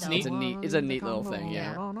right kind of It's dumb. neat. It's a neat little thing.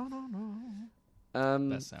 Yeah.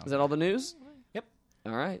 That sounds Is that all the news? Yep.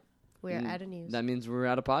 All right. We are Mm, out of news. That means we're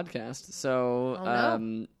out of podcast. So Oh,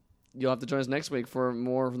 no. you'll have to join us next week for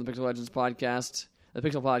more from the Pixel Legends podcast, the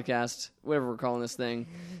Pixel Podcast, whatever we're calling this thing.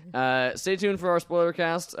 Stay tuned for our spoiler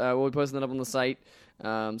cast. We'll be posting that up on the site.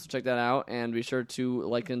 So check that out, and be sure to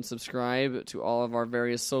like and subscribe to all of our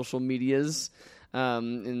various social medias,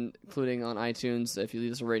 including on iTunes. If you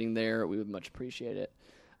leave us a rating there, we would much appreciate it.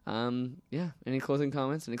 Yeah. Any closing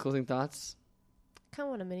comments? Any closing thoughts? kind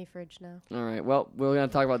of want a mini fridge now. All right. Well, we're going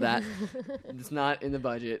to talk about that. It's not in the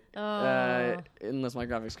budget, unless my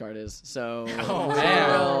graphics card is. So Oh,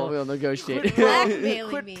 man. we'll negotiate. Blackmailing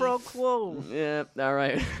Quid me. pro quo. Yeah. All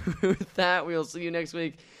right. With that, we'll see you next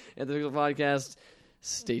week at the Pixel Podcast.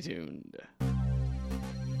 Stay tuned.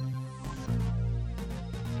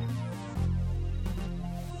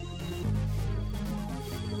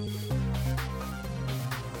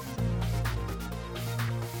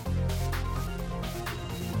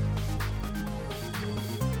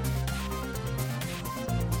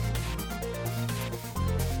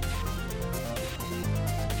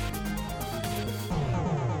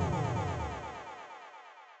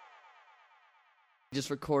 Just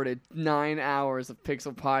recorded 9 hours of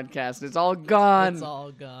Pixel podcast. It's all gone. It's all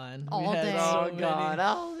gone. All We had day. It's all so gone. many,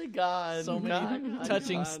 Oh my god. so many God,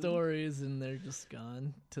 touching God. stories, and they're just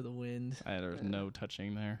gone to the wind. There's no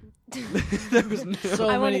touching there. There was no, So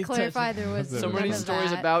I want many to clarify touching- there was so none many of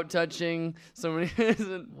stories that. about touching. So many.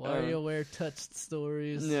 WarioWare touched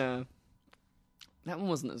stories. Yeah. That one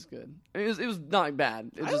wasn't as good. I mean, it was not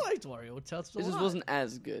bad. It I just, liked WarioWare touched a it just lot. wasn't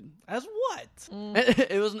as good. As what?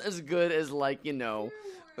 It wasn't as good as Okami.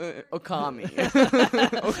 Okami.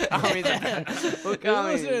 It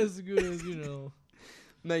wasn't as good as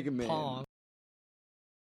Mega Man. Pong.